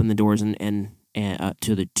you open the doors and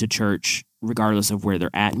to church, regardless of where they're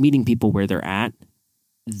at, meeting people where they're at,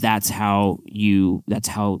 that's how you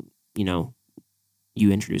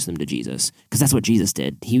introduce them to Jesus, because that's what Jesus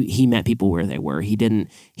did. He met people where they were. He didn't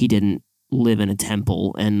live in a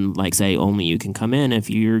temple and like say only you can come in if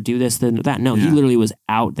you do this then that. No, he literally was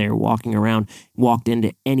out there walking around, walked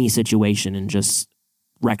into any situation and just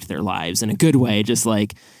wrecked their lives in a good way, just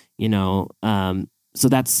like so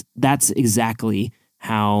that's exactly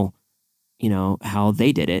how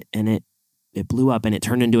they did it, and it blew up, and it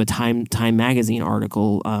turned into a Time magazine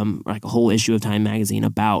article, like a whole issue of Time magazine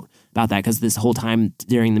about that, because this whole time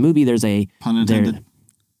during the movie there's a pun intended.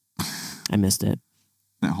 I missed it.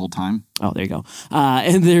 That whole time. Oh, there you go.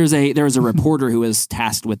 And there was a reporter who was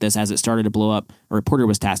tasked with this as it started to blow up. A reporter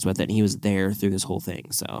was tasked with it, and he was there through this whole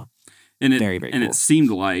thing. So, very, very cool. And it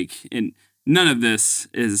seemed like, and none of this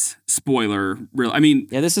is spoiler. Real, I mean,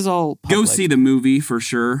 this is all public. Go see the movie for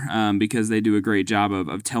sure, because they do a great job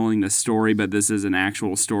of telling the story. But this is an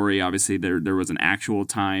actual story. Obviously, there was an actual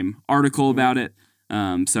Time article about it.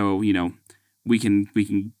 So we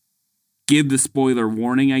can give the spoiler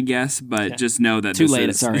warning, I guess, but just know that too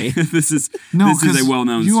late. Sorry, this is a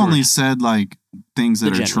well-known. You story. Only said like things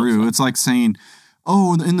that are true. Stuff. It's like saying,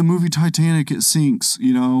 "Oh, in the movie Titanic, it sinks."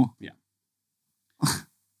 Yeah.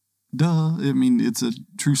 Duh. I mean, it's a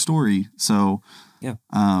true story. So yeah.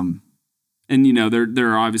 And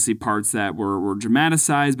there are obviously parts that were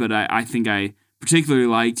dramatized, but I think I particularly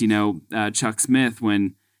liked Chuck Smith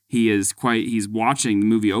when he's watching, the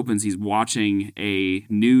movie opens, he's watching a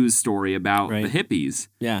news story about the hippies.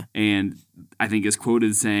 Yeah. And I think is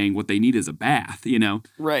quoted saying what they need is a bath,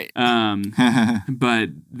 Right. But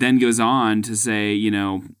then goes on to say,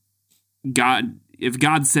 if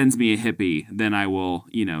God sends me a hippie, then I will,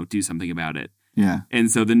 do something about it. Yeah. And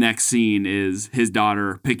so the next scene is his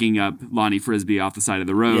daughter picking up Lonnie Frisbee off the side of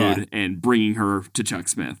the road and bringing her to Chuck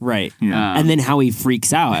Smith. Right. Yeah. And then how he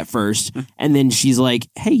freaks out at first. And then she's like,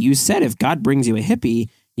 "Hey, you said if God brings you a hippie,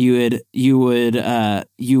 you would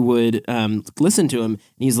listen to him." And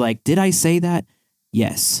he's like, "Did I say that?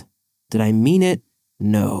 Yes. Did I mean it?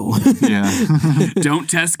 No." Yeah. Don't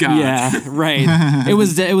test God. Yeah. Right. It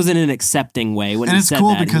was in an accepting way when and he it's said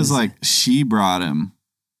cool that. because like she brought him,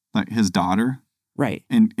 like his daughter. Right.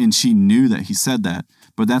 And she knew that he said that,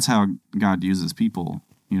 but that's how God uses people,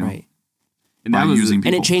 Right. And that was using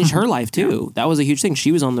people. And it changed her life too. That was a huge thing.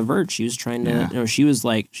 She was on the verge. She was trying to, she was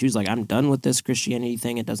like, "I'm done with this Christianity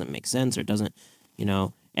thing. It doesn't make sense, or it doesn't,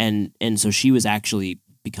 and so she was actually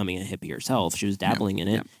becoming a hippie herself. She was dabbling in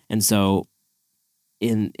it. Yep. And so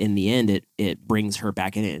in the end, it brings her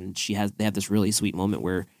back in it. And they have this really sweet moment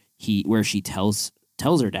where she tells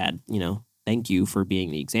her dad, "Thank you for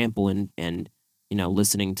being the example and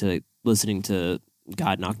listening to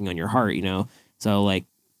God knocking on your heart, So like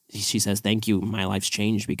she says, "Thank you. My life's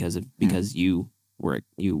changed because you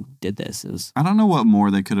did this." I don't know what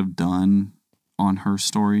more they could have done on her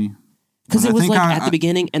story. Because it was like at the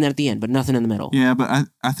beginning and then at the end, but nothing in the middle. Yeah, but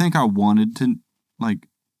I think I wanted to like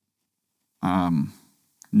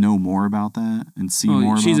know more about that and see more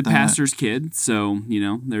about that. She's a pastor's kid, so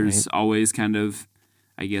there's always kind of,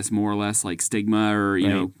 I guess, more or less like stigma or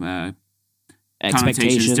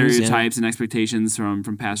connotations, stereotypes, and expectations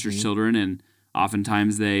from pastors' children, and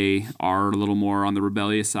oftentimes they are a little more on the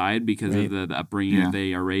rebellious side because of the upbringing that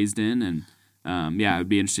they are raised in, and it would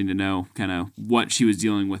be interesting to know kind of what she was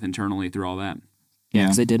dealing with internally through all that. Yeah,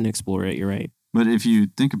 because they didn't explore it. You're right. But if you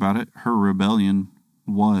think about it, her rebellion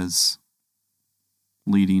was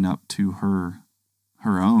leading up to her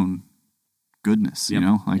own goodness. It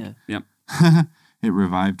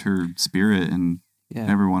revived her spirit and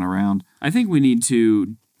everyone around. I think we need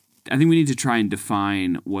to try and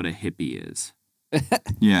define what a hippie is.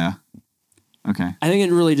 Yeah. Okay. I think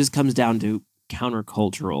it really just comes down to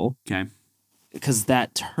countercultural. Okay. Because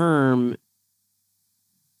that term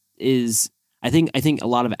is, I think a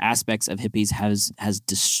lot of aspects of hippies has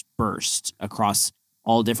dispersed across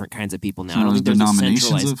all different kinds of people now. I don't think there's a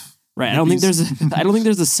centralized I don't think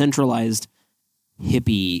there's a centralized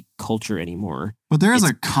hippie culture anymore. But there is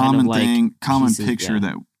a common picture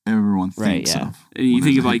that everyone thinks of. And you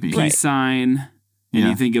think of like peace sign, and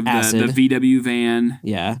you think of the VW van,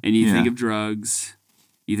 and you think of drugs.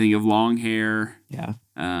 You think of long hair. Yeah.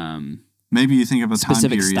 Maybe you think of a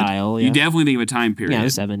specific time period. Style. Yeah. You definitely think of a time period. Yeah, the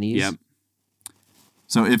 70s. Yep.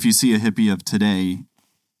 So if you see a hippie of today,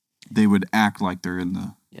 they would act like they're in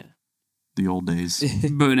the old days.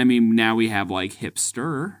 But I mean, now we have like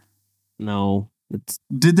hipster. No.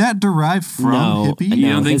 Did that derive from hippie? No, you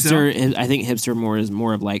don't think hipster, I think hipster is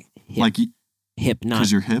more of like hip. Like hip, not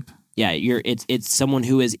because you're hip. Yeah, it's someone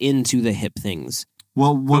who is into the hip things.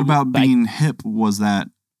 Well, what about being hip? Was that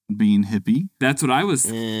being hippie? That's what I was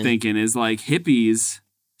thinking. Is like hippies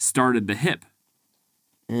started the hip.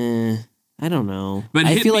 I don't know. But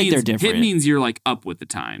I feel like they're different. Hip means you're like up with the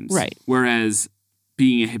times, right? Whereas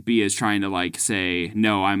being a hippie is trying to like say,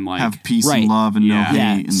 no, I'm like have peace and love and no hate.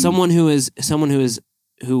 Yeah, and someone who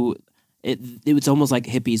it's almost like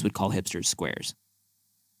hippies would call hipsters squares.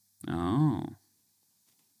 Oh,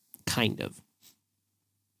 kind of.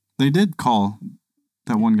 They did call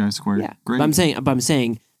that one guy square. Yeah, great. But I'm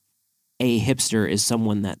saying a hipster is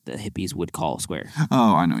someone that the hippies would call square.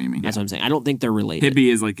 Oh, I know what you mean. That's what I'm saying. I don't think they're related.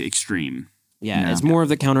 Hippie is like extreme. Yeah, it's more of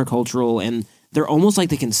the countercultural, and they're almost like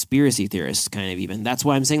the conspiracy theorists, kind of even. That's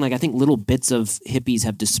why I'm saying, like, I think little bits of hippies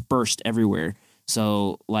have dispersed everywhere.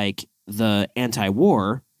 So, like, the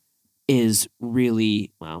anti-war is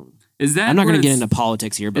really, well, is that I'm not going to get into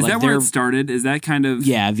politics here, but is like that where it started? Is that kind of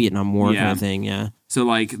Vietnam War kind of thing? Yeah. So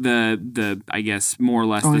like the I guess more or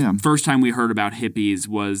less first time we heard about hippies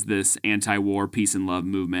was this anti-war peace and love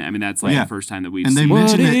movement. I mean that's like the first time that we've seen. And they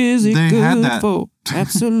mentioned it. They had that. For?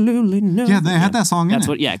 Absolutely no. Yeah, they had that song. That's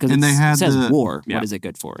in what. it. Yeah, because it says war. What is it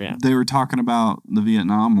good for? Yeah. They were talking about the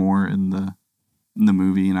Vietnam War in the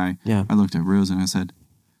movie, and I looked at Rose and I said,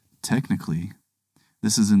 technically,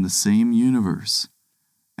 this is in the same universe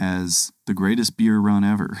as the greatest beer run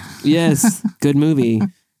ever. Yes, good movie.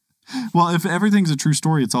 Well, if everything's a true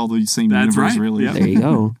story, it's all the same universe, right. really. Yep. There you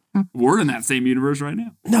go. We're in that same universe right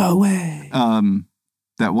now. No way.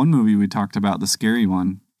 That one movie we talked about, the scary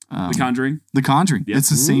one. The Conjuring? The Conjuring. Yep. It's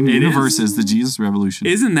the same universe as the Jesus Revolution.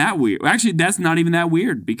 Isn't that weird? Actually, that's not even that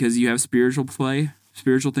weird because you have spiritual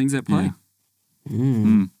things at play.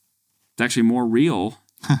 Yeah. It's actually more real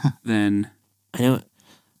than... I know.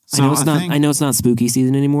 I know it's not spooky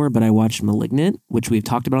season anymore, but I watched *Malignant*, which we've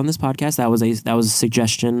talked about on this podcast. That was a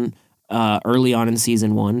suggestion early on in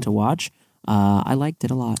season 1 to watch. I liked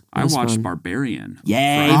it a lot. I watched fun. *Barbarian*.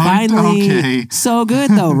 Yay! Finally, okay. So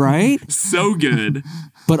good though, right? So good,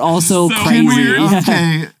 but also so crazy. Weird. Yeah.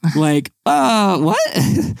 Okay, like what?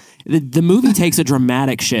 the movie takes a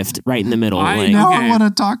dramatic shift right in the middle. I want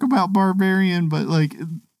to talk about *Barbarian*, but like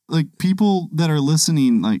people that are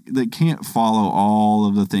listening, like they can't follow all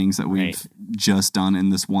of the things that we've just done in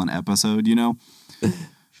this one episode, you know? It's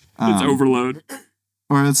overload.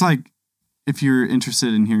 Or it's like, if you're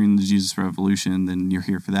interested in hearing the Jesus Revolution, then you're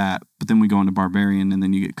here for that. But then we go into *Barbarian* and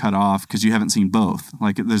then you get cut off because you haven't seen both.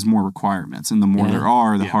 Like there's more requirements, and the more there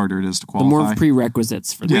are, the harder it is to qualify. The more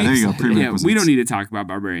prerequisites for that. Yeah, there you go. Prerequisites. We don't need to talk about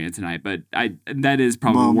 *Barbarian* tonight, but that is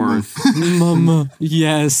probably worth. Mama,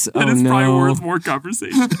 yes. That is probably worth more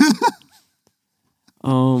conversation.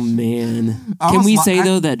 Oh man, can we say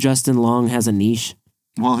though that Justin Long has a niche?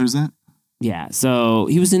 Well, who's that? Yeah, so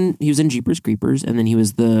he was in Jeepers Creepers, and then he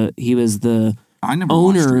was the I never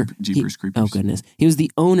owner. Watched Jeepers Creepers. Oh goodness, he was the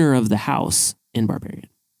owner of the house in *Barbarian*.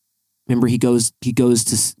 Remember, he goes to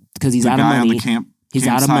because he's out of money. He's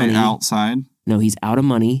out of money outside. No, he's out of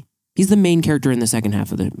money. He's the main character in the second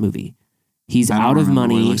half of the movie. He's out of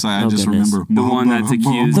money. What it looks like. I just remember the one that's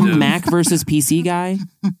accused the of Mac versus PC guy.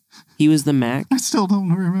 He was the Mac. I still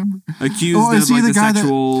don't remember. Accused of like the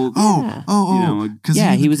sexual.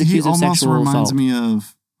 He was accused of sexual assault. He almost reminds me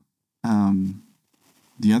of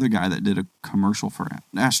the other guy that did a commercial for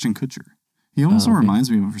Ashton Kutcher. He also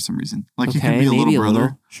reminds me of him for some reason. Like he could be a little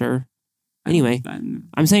brother. Sure. Anyway,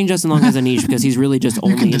 I'm saying Justin Long has a niche because he's really just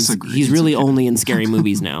only in scary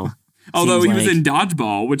movies now. Although he was in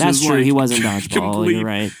Dodgeball, which that's is true. Like he was in Dodgeball. You're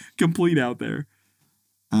right. Complete out there.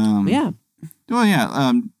 Yeah. Well,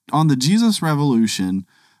 yeah. On the Jesus Revolution,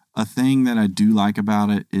 a thing that I do like about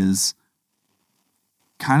it is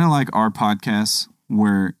kind of like our podcasts,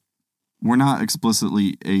 where we're not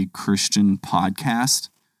explicitly a Christian podcast,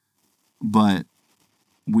 but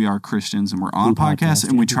we are Christians and we're on podcasts,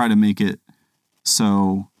 and we try to make it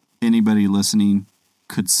so anybody listening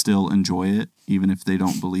could still enjoy it, even if they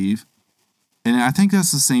don't believe. And I think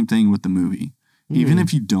that's the same thing with the movie. Even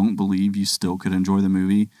if you don't believe, you still could enjoy the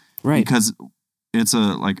movie. Right. Because it's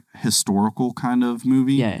a historical kind of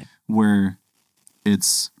movie where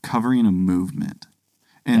it's covering a movement.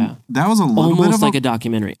 And that was a little bit of like a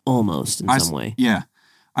documentary, almost in some way. Yeah.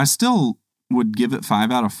 I still would give it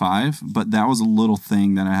 5 out of 5, but that was a little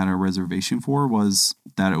thing that I had a reservation for, was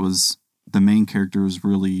that it was the main character was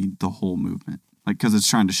really the whole movement. Like, because it's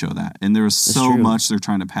trying to show that. And there was so much they're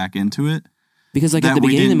trying to pack into it. Because like at the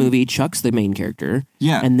beginning of the movie, Chuck's the main character.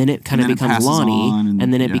 Yeah. And then it kind of becomes Lonnie.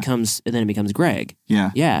 And then it becomes Greg.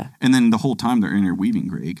 Yeah. Yeah. And then the whole time they're interweaving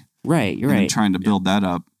Greg. Right. You're right. Trying to build that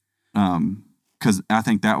up. Because I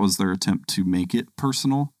think that was their attempt to make it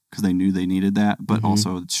personal. Because they knew they needed that. But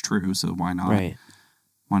also it's true. So why not? Right.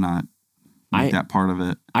 Why not make that part of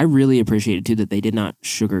it? I really appreciated too that they did not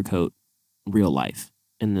sugarcoat real life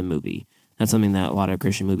in the movie. That's something that a lot of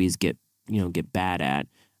Christian movies get bad at.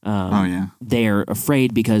 They're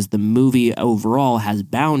afraid because the movie overall has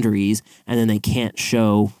boundaries, and then they can't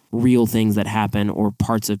show real things that happen or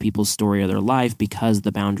parts of people's story or their life because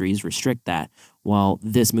the boundaries restrict that. Well,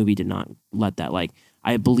 this movie did not let that. Like,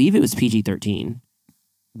 I believe it was PG-13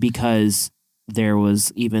 because there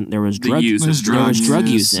was drug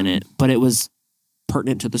use in it, but it was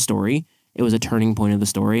pertinent to the story. It was a turning point of the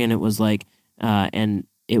story, and it was like, and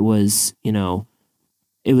it was,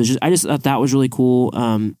 it was just, I just thought that was really cool.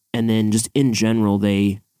 And then just in general,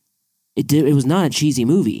 it was not a cheesy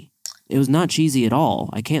movie. It was not cheesy at all.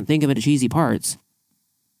 I can't think of it as cheesy parts.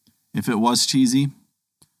 If it was cheesy,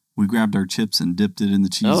 we grabbed our chips and dipped it in the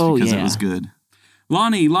cheese because it was good.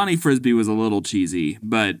 Lonnie Frisbee was a little cheesy,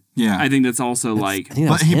 but I think that's also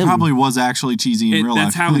but he probably was actually cheesy in real life.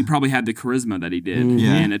 That's how he probably had the charisma that he did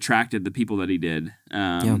and attracted the people that he did.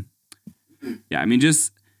 I mean,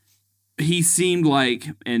 just he seemed like,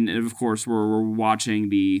 and of course we're watching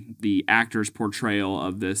the actor's portrayal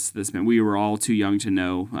of this man. We were all too young to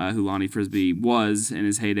know who Lonnie Frisbee was in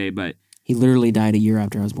his heyday, but he literally died a year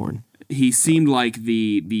after I was born. He seemed like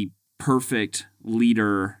the perfect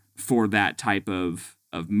leader for that type of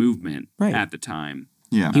movement at the time.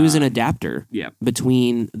 Yeah. He was an adapter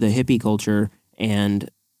between the hippie culture and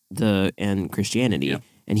Christianity. Yeah.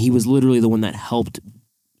 And he was literally the one that helped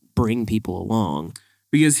bring people along.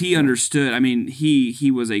 Because he understood, I mean,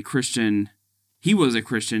 he was a Christian. He was a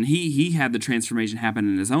Christian. He had the transformation happen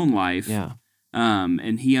in his own life. Yeah.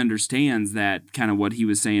 And he understands that kind of what he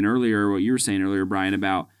was saying earlier, what you were saying earlier, Brian,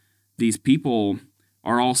 about these people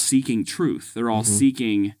are all seeking truth. They're all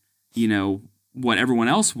seeking, what everyone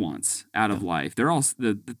else wants out of life. They're all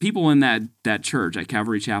the people in that church at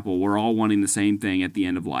Calvary Chapel were all wanting the same thing at the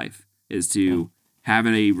end of life, is to have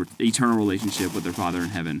an eternal relationship with their Father in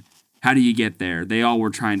heaven. How do you get there? They all were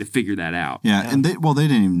trying to figure that out. Yeah, and they didn't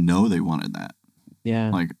even know they wanted that. Yeah.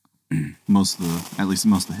 Like most of the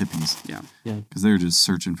hippies. Yeah. Yeah. Because they were just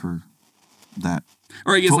searching for that.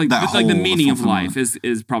 Or I guess like the meaning of life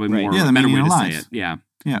is probably more a better way to say it. Yeah.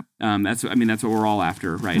 Yeah. That's what we're all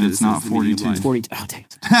after, right? And it's not 42. 42. Oh, dang.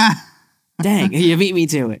 Dang, you beat me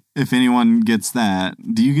to it. If anyone gets that,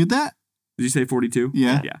 do you get that? Did you say 42?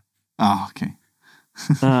 Yeah. Yeah. Oh, okay.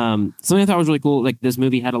 Something I thought was really cool, like this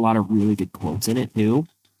movie had a lot of really good quotes in it too.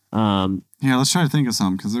 Let's try to think of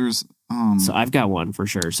some, because there's so I've got one for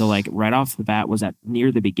sure. So like right off the bat was at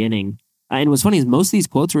near the beginning, and what's funny is most of these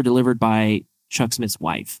quotes were delivered by Chuck Smith's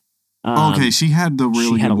wife. Okay, she had the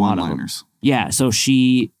really good one-liners. Yeah, so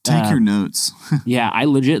she take your notes. Yeah,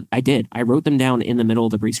 I did. I wrote them down in the middle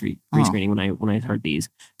of the pre-screening when I heard these.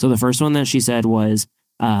 So the first one that she said was,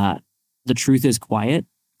 "The truth is quiet,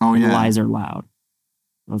 and the lies are loud."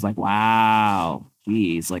 I was like, "Wow,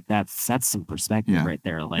 geez, like that's some perspective right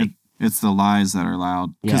there." Like it's the lies that are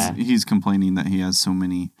loud, because he's complaining that he has so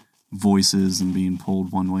many voices and being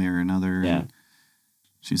pulled one way or another. Yeah, and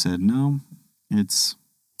she said, "No, it's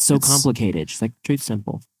complicated." She's like, "Truth's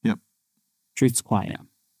simple." Yep. Truth's quiet. Yeah.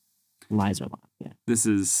 Lies are loud. Yeah. This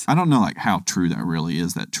is... I don't know like how true that really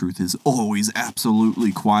is, that truth is always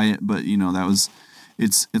absolutely quiet, but that was...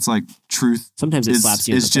 It's like truth... Sometimes it slaps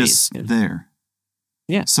you in the face. It's just there.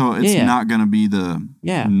 Yeah. So it's not going to be the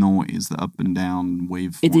noise, the up and down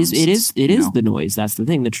waveforms. It is the noise. That's the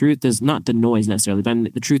thing. The truth is not the noise necessarily,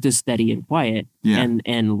 but the truth is steady and quiet. Yeah.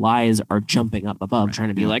 And lies are jumping up above, trying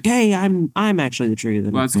to be like, "Hey, I'm actually the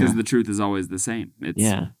truth." Well, that's because the truth is always the same.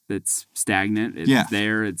 It's stagnant. It's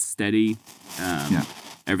there. It's steady.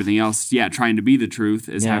 Everything else, trying to be the truth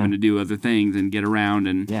is having to do other things and get around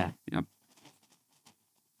and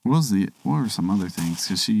What were some other things?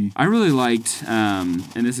 Because I really liked, and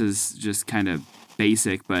this is just kind of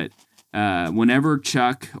basic, but whenever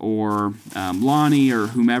Chuck or Lonnie or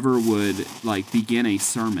whomever would like begin a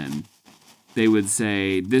sermon, they would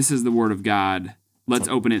say, "This is the word of God. Let's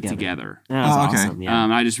open it together." That was awesome. Yeah.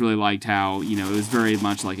 I just really liked how it was very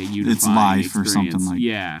much like a unifying it's life experience. Or something like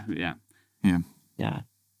Yeah.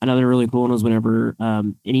 Another really cool one was whenever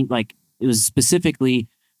it was specifically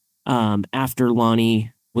after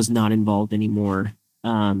Lonnie was not involved anymore.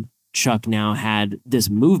 Chuck now had this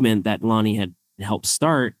movement that Lonnie had help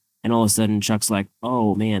start. And all of a sudden Chuck's like,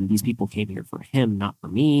 oh man, these people came here for him, not for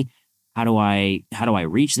me. How do I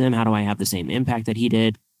reach them? How do I have the same impact that he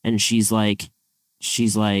did? And she's like,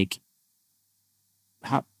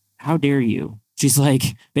 how dare you? She's like,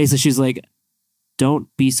 basically, she's like, don't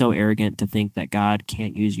be so arrogant to think that God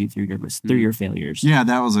can't use you through your failures. Yeah,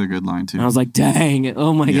 that was a good line too. And I was like, dang,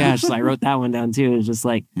 oh my gosh. So I wrote that one down too. It was just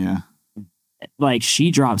like, like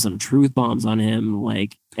she dropped some truth bombs on him.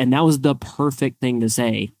 Like, and that was the perfect thing to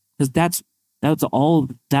say. Because that's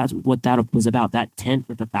what that was about. That tent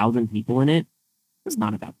with 1,000 people in it. It was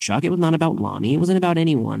not about Chuck. It was not about Lonnie. It wasn't about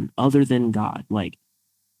anyone other than God. Like,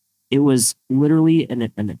 it was literally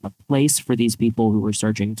a place for these people who were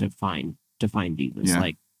searching to find Jesus. Yeah.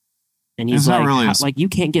 Like, and he's like, really like you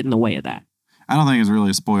can't get in the way of that. I don't think it's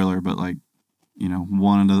really a spoiler, but like, you know,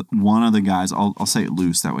 one of the guys, I'll say it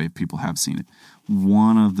loose that way if people have seen it.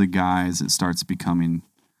 One of the guys, it starts becoming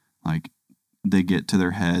like they get to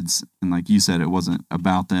their heads, and like you said, it wasn't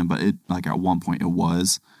about them, but it like at one point it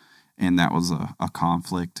was, and that was a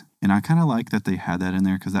conflict. And I kind of like that they had that in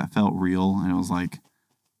there because that felt real, and it was like,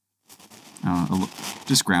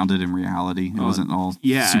 just grounded in reality. It wasn't all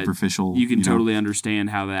superficial. You can totally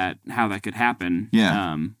understand how that could happen.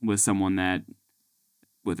 Yeah.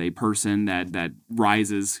 With a person that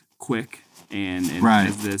rises quick and right.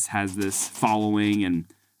 has this following, and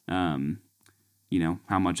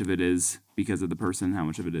how much of it is because of the person, how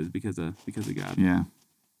much of it is because of God. Yeah.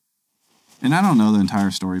 And I don't know the entire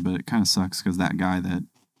story, but it kind of sucks because that guy that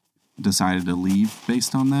decided to leave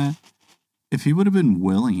based on that, if he would have been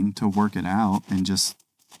willing to work it out and just,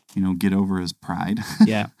 get over his pride,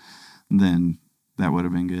 then that would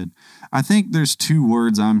have been good. I think there's 2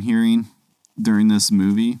 words I'm hearing during this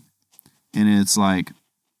movie, and it's like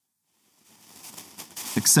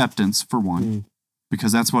acceptance for one,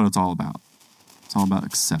 because that's what it's all about. It's all about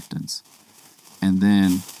acceptance. And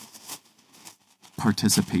then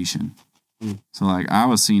participation. So like I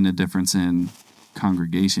was seeing a difference in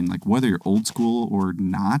congregation, like whether you're old school or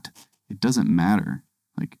not, it doesn't matter.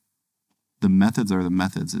 Like the methods are the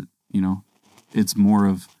methods. It's more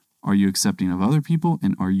of, are you accepting of other people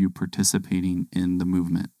and are you participating in the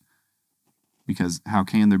movement? Because how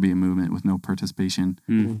can there be a movement with no participation?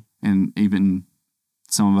 And even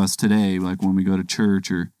some of us today, like when we go to church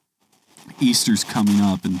or Easter's coming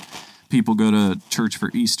up and people go to church for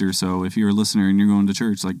Easter. So if you're a listener and you're going to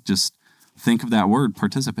church, like just think of that word,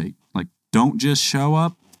 participate. Like don't just show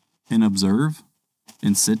up and observe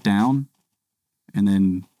and sit down and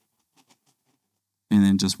then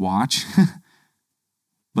just watch.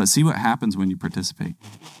 But see what happens when you participate.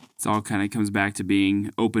 It all kind of comes back to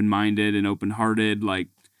being open-minded and open-hearted. Like,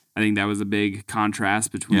 I think that was a big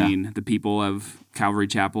contrast between the people of Calvary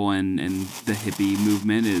Chapel and the hippie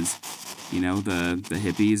movement is, the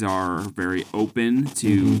hippies are very open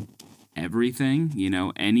to everything,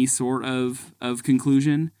 any sort of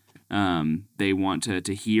conclusion. They want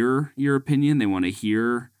to hear your opinion. They want to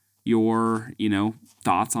hear your,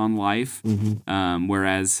 thoughts on life.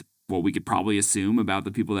 Whereas what we could probably assume about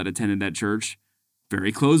the people that attended that church,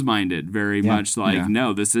 very close-minded, very much like,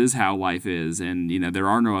 no, this is how life is. And, there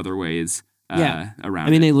are no other ways around it. I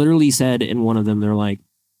mean, they literally said in one of them, they're like,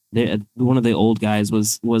 one of the old guys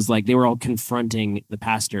was like, they were all confronting the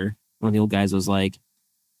pastor. One of the old guys was like,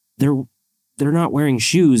 they're not wearing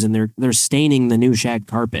shoes and they're staining the new shag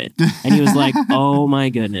carpet. And he was like, oh my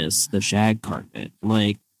goodness, the shag carpet.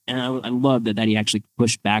 Like, and I love that he actually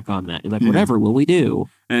pushed back on that. He's like, whatever will we do?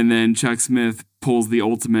 And then Chuck Smith pulls the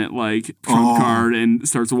ultimate trump card and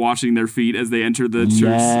starts washing their feet as they enter the church.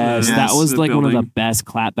 Yes, that was like building. One of the best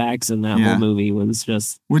clapbacks in that whole movie. Was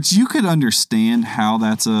just, which you could understand how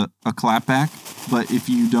that's a clapback, but if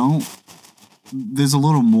you don't, there's a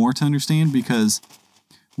little more to understand because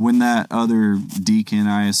when that other deacon,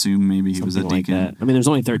 I assume maybe he was a deacon. Like I mean, there's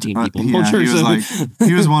only 13 people in the church.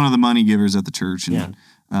 He was one of the money givers at the church. And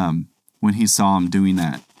when he saw him doing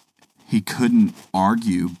that, he couldn't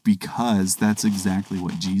argue because that's exactly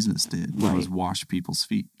what Jesus did. Right. Was wash people's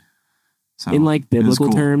feet. So in biblical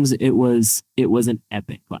terms, it was an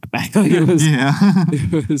epic clapback.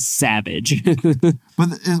 It was savage.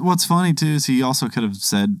 But what's funny too is he also could have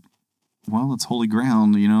said, "Well, it's holy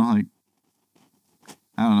ground," I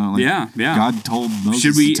don't know. God told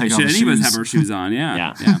Moses to take off his shoes. Should any of us have our shoes on?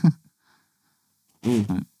 Yeah.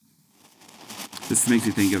 This makes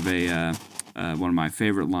me think of one of my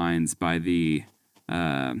favorite lines by the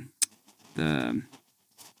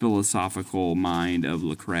philosophical mind of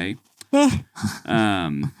Lecrae. I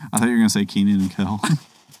thought you were going to say Kenan and Kel.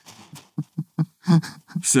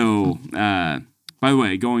 So By the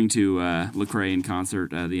way, going to Lecrae in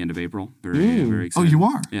concert at the end of April. Very excited. Oh, you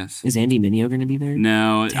are? Yes. Is Andy Mineo going to be there?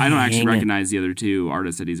 No, I don't actually recognize the other two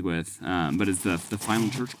artists that he's with, but it's the Final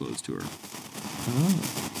Church Clothes tour.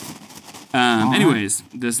 Oh. Anyways,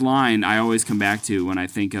 this line I always come back to when I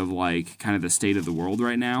think of like kind of the state of the world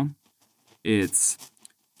right now.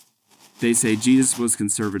 They say Jesus was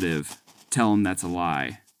conservative. Tell him that's a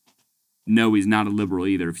lie. No, he's not a liberal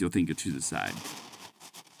either if you'll think he'll choose a side.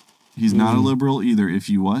 He's not a liberal either if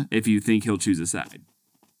you what? If you think he'll choose a side.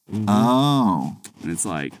 Mm-hmm. Oh. And it's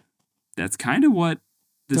like, that's kind of what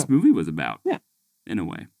this movie was about. Yeah. In a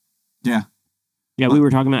way. Yeah. Yeah, we were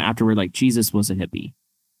talking about afterward, like, Jesus was a hippie,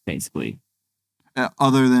 basically.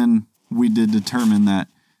 Other than we did determine that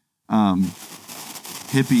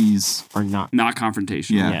hippies are not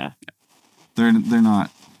confrontational. Yeah. They're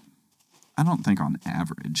not, I don't think on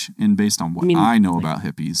average, and based on what I know about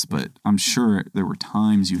hippies, but I'm sure there were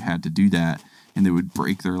times you had to do that and they would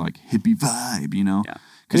break their like hippie vibe, you know? Yeah.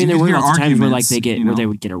 I mean, there were lots of times where like where they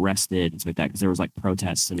would get arrested and stuff like that because there was like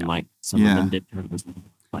protests and like some of them did turn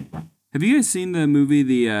like that. Have you guys seen the movie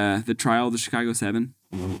the Trial of the Chicago 7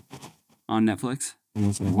 on Netflix?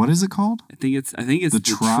 What is it called? I think it's the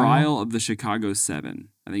Trial of the Chicago 7.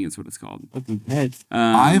 I think it's what it's called.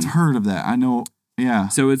 I've heard of that. I know. Yeah.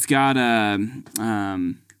 So it's got I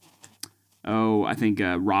think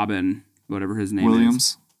Robin, whatever his name Williams?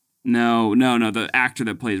 is. No, the actor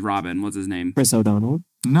that plays Robin, what's his name? Chris O'Donnell.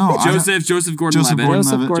 No, Joseph Gordon-Levitt.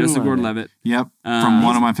 Joseph Gordon-Levitt. Yep, from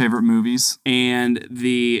one of my favorite movies. And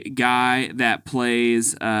the guy that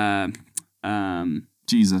plays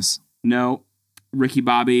Jesus. No, Ricky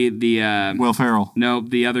Bobby. The Will Ferrell. No,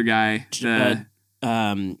 the other guy. The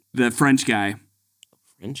French guy.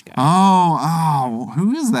 Oh,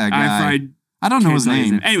 who is that guy? I don't know his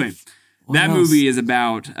name. Anyway, that movie is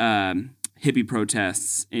about hippie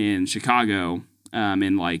protests in Chicago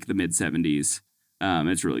in like the mid 70s.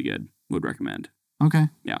 It's really good. Would recommend. Okay.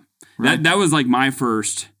 Yeah. Right. That was like my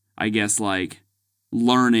first, I guess, like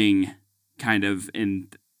learning kind of in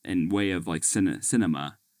way of like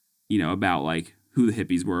cinema, you know, about like who the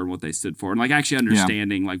hippies were and what they stood for and like actually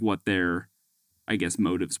understanding like what their, I guess,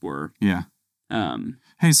 motives were. Yeah.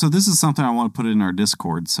 Hey, so this is something I want to put in our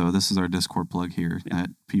Discord. So this is our Discord plug here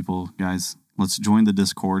that people, guys, let's join the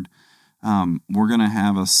Discord. We're going to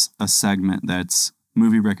have a segment that's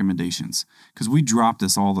movie recommendations because we drop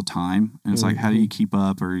this all the time. And it's like, how do you keep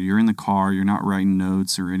up? Or you're in the car, you're not writing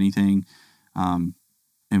notes or anything. And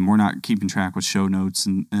we're not keeping track with show notes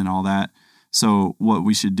and all that. So what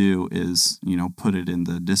we should do is, you know, put it in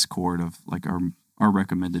the Discord of like our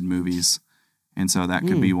recommended movies. And so that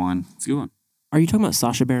could be one. It's a good one. Are you talking about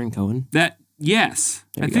Sacha Baron Cohen? Yes.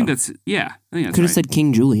 I think that's Could have right. said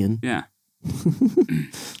King Julian. Yeah.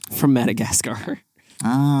 From Madagascar.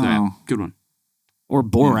 Oh. So, yeah, good one. Or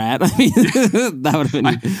Borat. I mean, that would have been.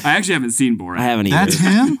 I actually haven't seen Borat. I haven't either. That's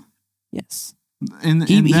him? Yes.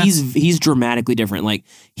 He's dramatically different. Like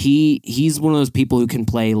he's one of those people who can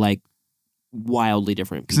play like wildly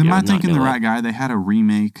different people. Am I thinking the right guy? They had a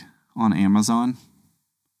remake on Amazon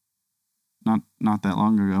not that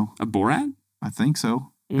long ago. A Borat? I think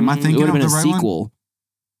so. Am I thinking of the right sequel.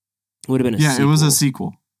 It would have been a sequel. Yeah, it was a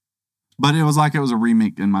sequel. But it was like it was a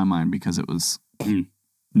remake in my mind because it was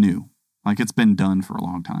new. Like it's been done for a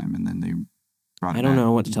long time and then they brought it I don't back.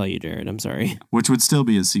 know what to tell you, Jared. I'm sorry. Which would still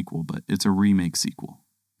be a sequel, but it's a remake sequel.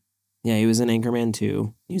 Yeah, he was in Anchorman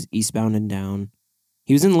 2. He was Eastbound and Down.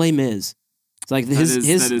 He was in Les Mis. It's like his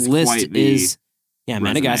list is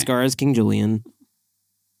Madagascar is King Julian.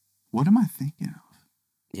 What am I thinking of?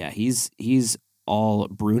 Yeah, he's all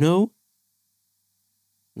Bruno.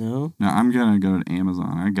 No, I'm gonna go to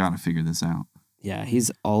Amazon. I gotta figure this out. Yeah,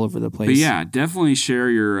 he's all over the place. But yeah, definitely share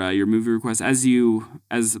your movie requests. As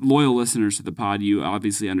loyal listeners to the pod, you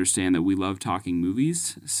obviously understand that we love talking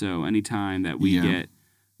movies. So anytime that we get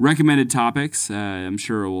recommended topics, I'm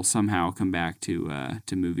sure we'll somehow come back to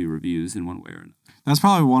movie reviews in one way or another. That's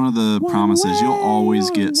probably one of the promises. You'll always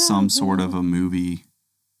get some sort of a movie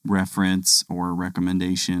reference or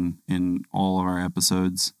recommendation in all of our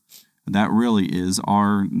episodes. That really is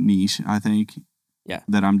our niche, I think. Yeah.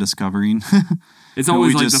 That I'm discovering. It's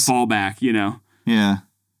always like the fallback, you know. Yeah.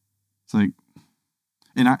 It's like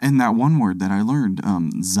and that one word that I learned,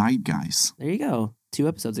 zeitgeist. There you go. 2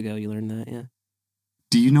 episodes ago you learned that, yeah.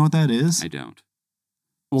 Do you know what that is? I don't.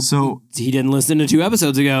 Well, so he didn't listen to 2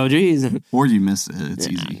 episodes ago, jeez. Or you missed it. It's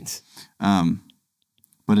easy.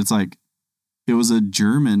 But it's like it was a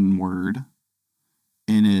German word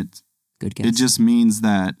and it just means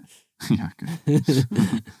that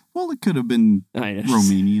good. Well, it could have been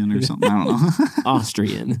Romanian or something. I don't know.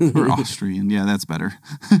 Austrian. Or Austrian. Yeah, that's better.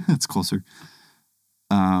 That's closer.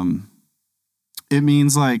 it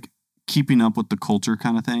means like keeping up with the culture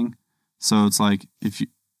kind of thing. So it's like if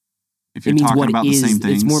you're talking about the same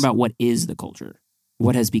things, it's more about what is the culture,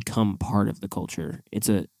 what has become part of the culture. It's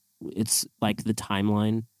like the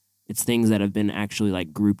timeline. It's things that have been actually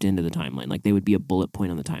like grouped into the timeline. Like they would be a bullet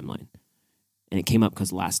point on the timeline. And it came up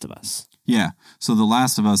because Last of Us. Yeah. So The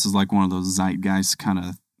Last of Us is like one of those zeitgeist kind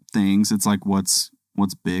of things. It's like what's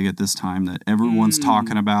big at this time that everyone's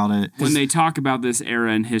talking about it. When they talk about this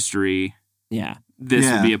era in history, this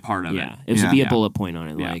would be a part of it. It should be a bullet point on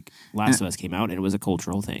it. Yeah. Like Last of Us came out and it was a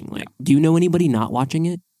cultural thing. Like, do you know anybody not watching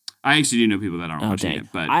it? I actually do know people that aren't watching it,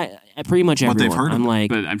 but I pretty much everyone. They've heard I'm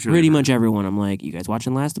like, but I'm sure pretty much everyone. I'm like, you guys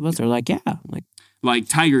watching Last of Us? They're like, yeah. I'm like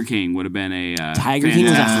Tiger King would have been a Tiger King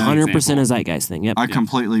was 100% a zeitgeist thing. Yep. I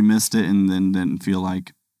completely missed it and then didn't feel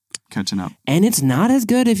like catching up. And it's not as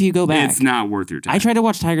good if you go back. It's not worth your time. I tried to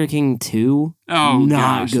watch Tiger King 2. Oh,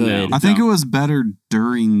 not good. No. I think it was better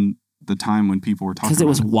during the time when people were talking about it.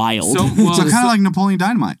 Because it was wild. So kind of like Napoleon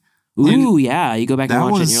Dynamite. Ooh, yeah. You go back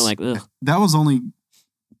and watch it and you're like, ugh. That was only...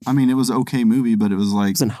 I mean, it was an okay movie, but it was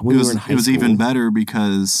like it was even better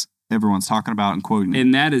because everyone's talking about and quoting it.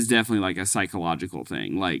 And that is definitely like a psychological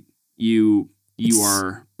thing. Like you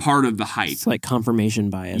are part of the hype. It's like confirmation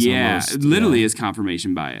bias. Yeah, almost. It literally is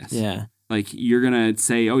confirmation bias. Yeah. Like you're gonna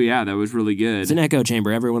say, "Oh yeah, that was really good." It's an echo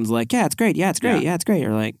chamber. Everyone's like, "Yeah, it's great. Yeah, it's great. Yeah, it's great."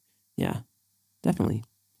 Or like, "Yeah, definitely."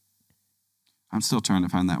 I'm still trying to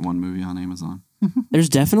find that one movie on Amazon. There's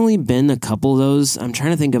definitely been a couple of those. I'm trying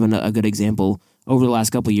to think of a good example over the last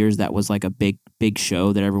couple of years that was like a big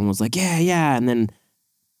show that everyone was like, yeah, and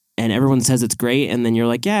everyone says it's great, and then you're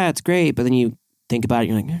like, yeah, it's great, but then you think about it,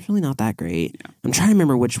 you're like, it's really not that great. Yeah. I'm trying to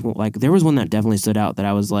remember which one. Like there was one that definitely stood out that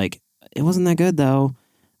I was like, it wasn't that good though.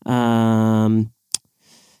 I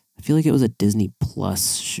feel like it was a Disney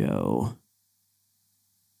Plus show.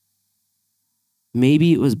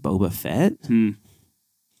 Maybe it was Boba Fett.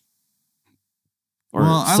 Or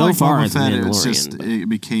well, I so like far Boba Fett. It's just it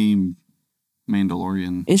became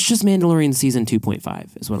Mandalorian. It's just Mandalorian season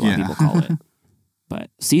 2.5 is what a lot of people call it. But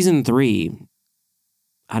season 3,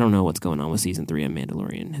 I don't know what's going on with season 3 of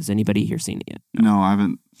Mandalorian. Has anybody here seen it yet? No, I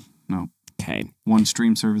haven't. No. Okay. One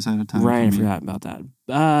stream service at a time. Right, I forgot about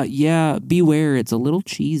that. Yeah, beware. It's a little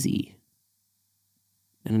cheesy.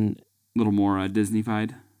 And a little more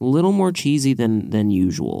Disney-fied. A little more cheesy than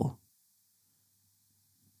usual.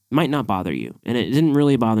 Might not bother you. And it didn't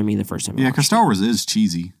really bother me the first time I watched because Star Wars is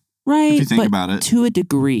cheesy. Right. If you think about it. To a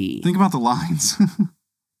degree. Think about the lines.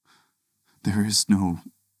 There is no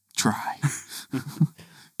try.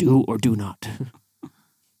 Do or do not.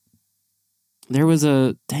 There was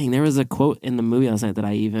a quote in the movie last night that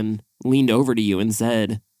I even leaned over to you and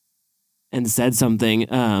said something.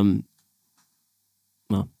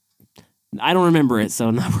 Well, I don't remember it, so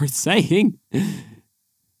not worth saying.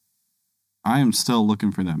 I am still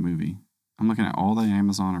looking for that movie. I'm looking at all the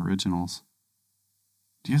Amazon originals.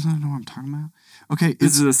 Do you guys know what I'm talking about? Okay,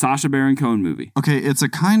 this is a Sacha Baron Cohen movie. Okay, it's a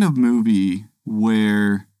kind of movie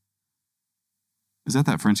where... Is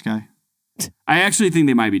that French guy? I actually think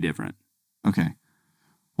they might be different. Okay.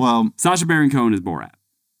 Well... Sacha Baron Cohen is Borat.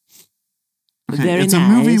 Okay, it's a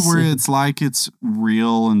movie where it's like it's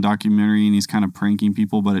real and documentary and he's kind of pranking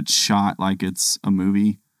people, but it's shot like it's a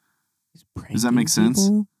movie. Does that make sense?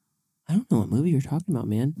 I don't know what movie you're talking about,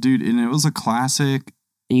 man. Dude, and it was a classic.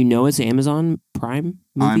 And you know it's an Amazon Prime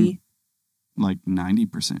movie? I'm like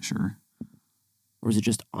 90% sure. Or is it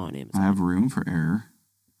just on Amazon? I have room for error.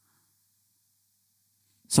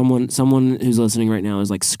 Someone who's listening right now is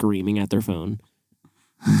like screaming at their phone.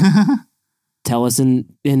 Tell us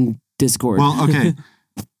in Discord. Well, okay.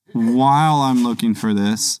 While I'm looking for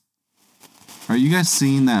this, are you guys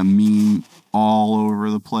seeing that meme all over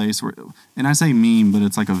the place? And I say meme, but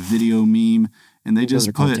it's like a video meme, and they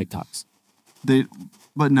just put TikToks.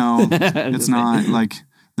 But no, it's not. Like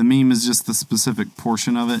the meme is just the specific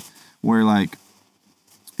portion of it where like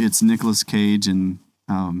it's Nicolas Cage and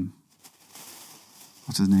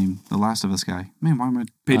what's his name? The Last of Us guy. Man, why am I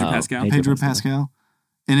Pedro Pascal? Pedro Pascal.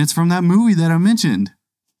 And it's from that movie that I mentioned.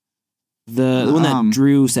 The one that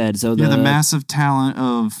Drew said. So the massive talent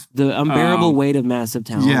of the unbearable weight of massive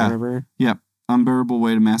talent. Yeah, whatever. Yep, unbearable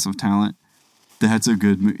weight of massive talent. That's a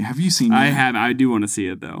good movie. Have you seen it? I have. I do want to see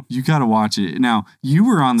it though. You got to watch it. Now you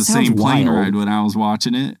were on the same plane ride when I was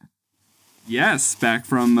watching it. Yes, back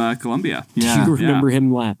from Colombia. Yeah. Do you remember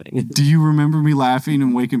him laughing? Do you remember me laughing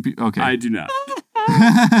and waking people? Okay, I do not.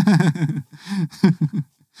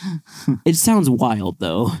 It sounds wild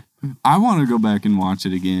though. I want to go back and watch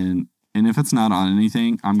it again. And if it's not on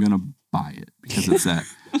anything, I'm going to buy it because it's that.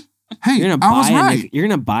 Hey, I was right. You're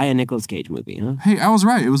going to buy a Nicolas Cage movie, huh? Hey, I was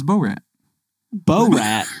right. It was Borat.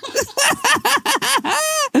 Borat.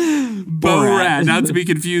 Borat, not to be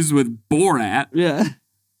confused with Borat. Yeah.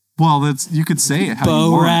 Well, you could say it how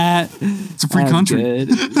you want. Borat. It's a free country. Good.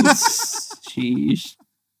 Sheesh.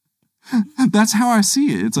 That's how I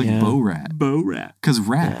see it. It's like Borat. Borat. Because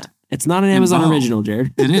rat. Yeah. It's not an Amazon original,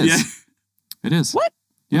 Jared. It is. Yeah. It is. What?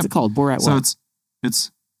 Yep. What's it called? Borat so what?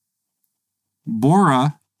 it's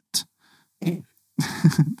Borat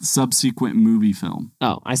subsequent movie film.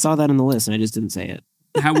 Oh, I saw that on the list and I just didn't say it.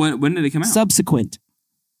 When did it come out? Subsequent.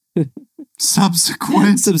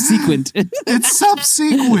 Subsequent. Subsequent. It's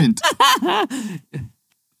subsequent.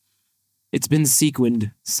 It's been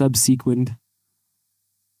sequined. Subsequent.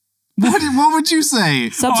 What would you say?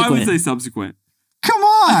 Subsequent. I would say subsequent. Come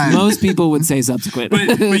on. Most people would say subsequent. But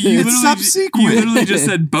it's subsequent. You literally just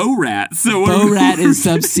said Borat. So Borat is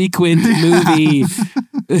subsequent movie.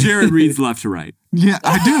 Jared reads left to right. Yeah,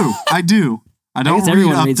 I do. I don't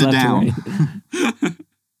read up to down. Right.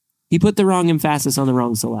 He put the wrong emphasis on the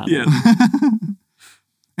wrong syllable. Yeah.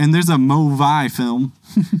 And there's a Movie film.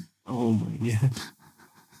 Oh my god.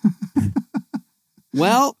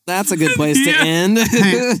 Well, that's a good place to end.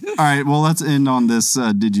 Hey, all right, well, let's end on this.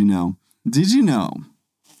 Did you know? Did you know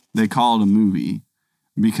they call it a movie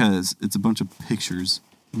because it's a bunch of pictures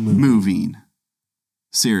moving?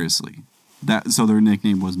 Seriously. So their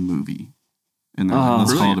nickname was Movie. And they're like,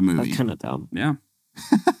 let's call it a movie. That's kind of dumb. Yeah.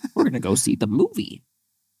 We're going to go see the movie.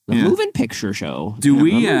 The moving picture show. Do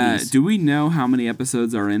we know how many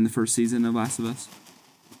episodes are in the first season of Last of Us?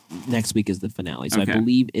 Next week is the finale. So okay.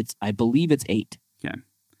 I believe it's 8. Okay.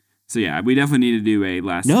 So yeah, we definitely need to do a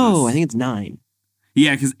Last of Us. No, I think it's 9.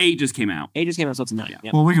 Yeah, because 8 just came out. 8 just came out, so it's 9. Yeah.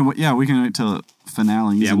 Yep. Well, we can wait till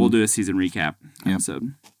finale. Yeah, we'll do a season recap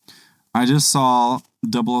episode. I just saw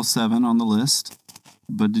 007 on the list,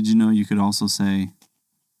 but did you know you could also say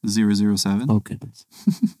 007? Oh, goodness.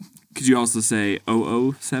 Could you also say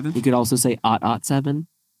 007? You could also say 7.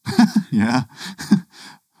 Yeah.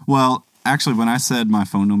 Well, actually, when I said my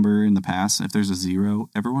phone number in the past, if there's a 0,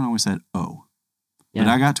 everyone always said O. Yeah.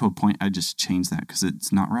 But I got to a point I just changed that because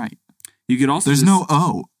it's not right. You could also there's no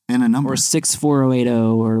O in a number. Or 64080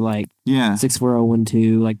 or like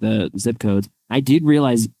 64012, like the zip codes. I did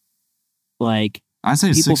realize like I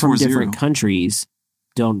say people from 640. different countries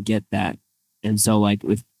don't get that. And so like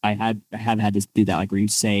if I have had to do that, like where you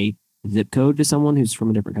say zip code to someone who's from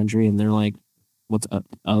a different country and they're like, what's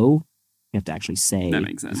O? You have to actually say. That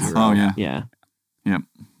makes sense. 0. Oh, yeah. Yeah. Yep.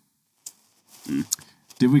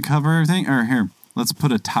 Did we cover everything? Or here, let's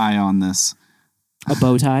put a tie on this. A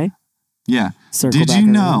bow tie? Yeah. Circle Did back you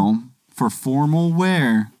around. know for formal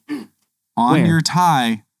wear on your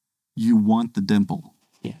tie, you want the dimple?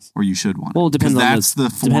 Yes. Or you should want it. Well, it depends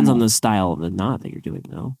depends on the style of the knot that you're doing,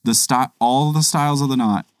 though. All the styles of the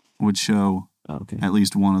knot would show at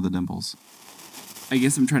least one of the dimples. I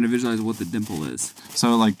guess I'm trying to visualize what the dimple is.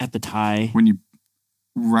 So, like at the tie, when you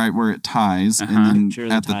right where it ties, and then picture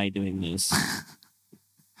the tie doing this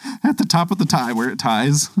at the top of the tie where it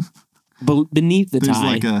ties, beneath the there's tie,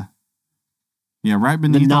 like a right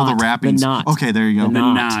beneath all the wrappings. The knot. Okay, there you go. The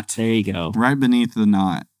knot. There you go. Right beneath the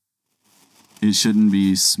knot. It shouldn't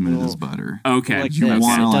be smooth as butter. Okay, like you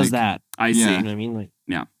want it does that. I see. You know what I mean? Like,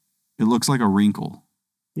 yeah, it looks like a wrinkle.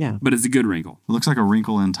 Yeah, but it's a good wrinkle. It looks like a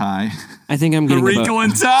wrinkle in tie. I think I'm getting a wrinkle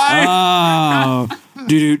in tie. Oh,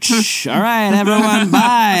 all right, everyone.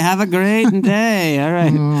 Bye. Have a great day. All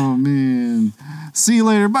right. Oh man. See you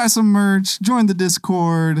later. Buy some merch. Join the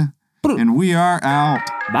Discord, and we are out.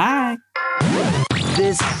 Bye.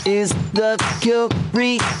 This is the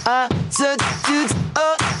Curiosity.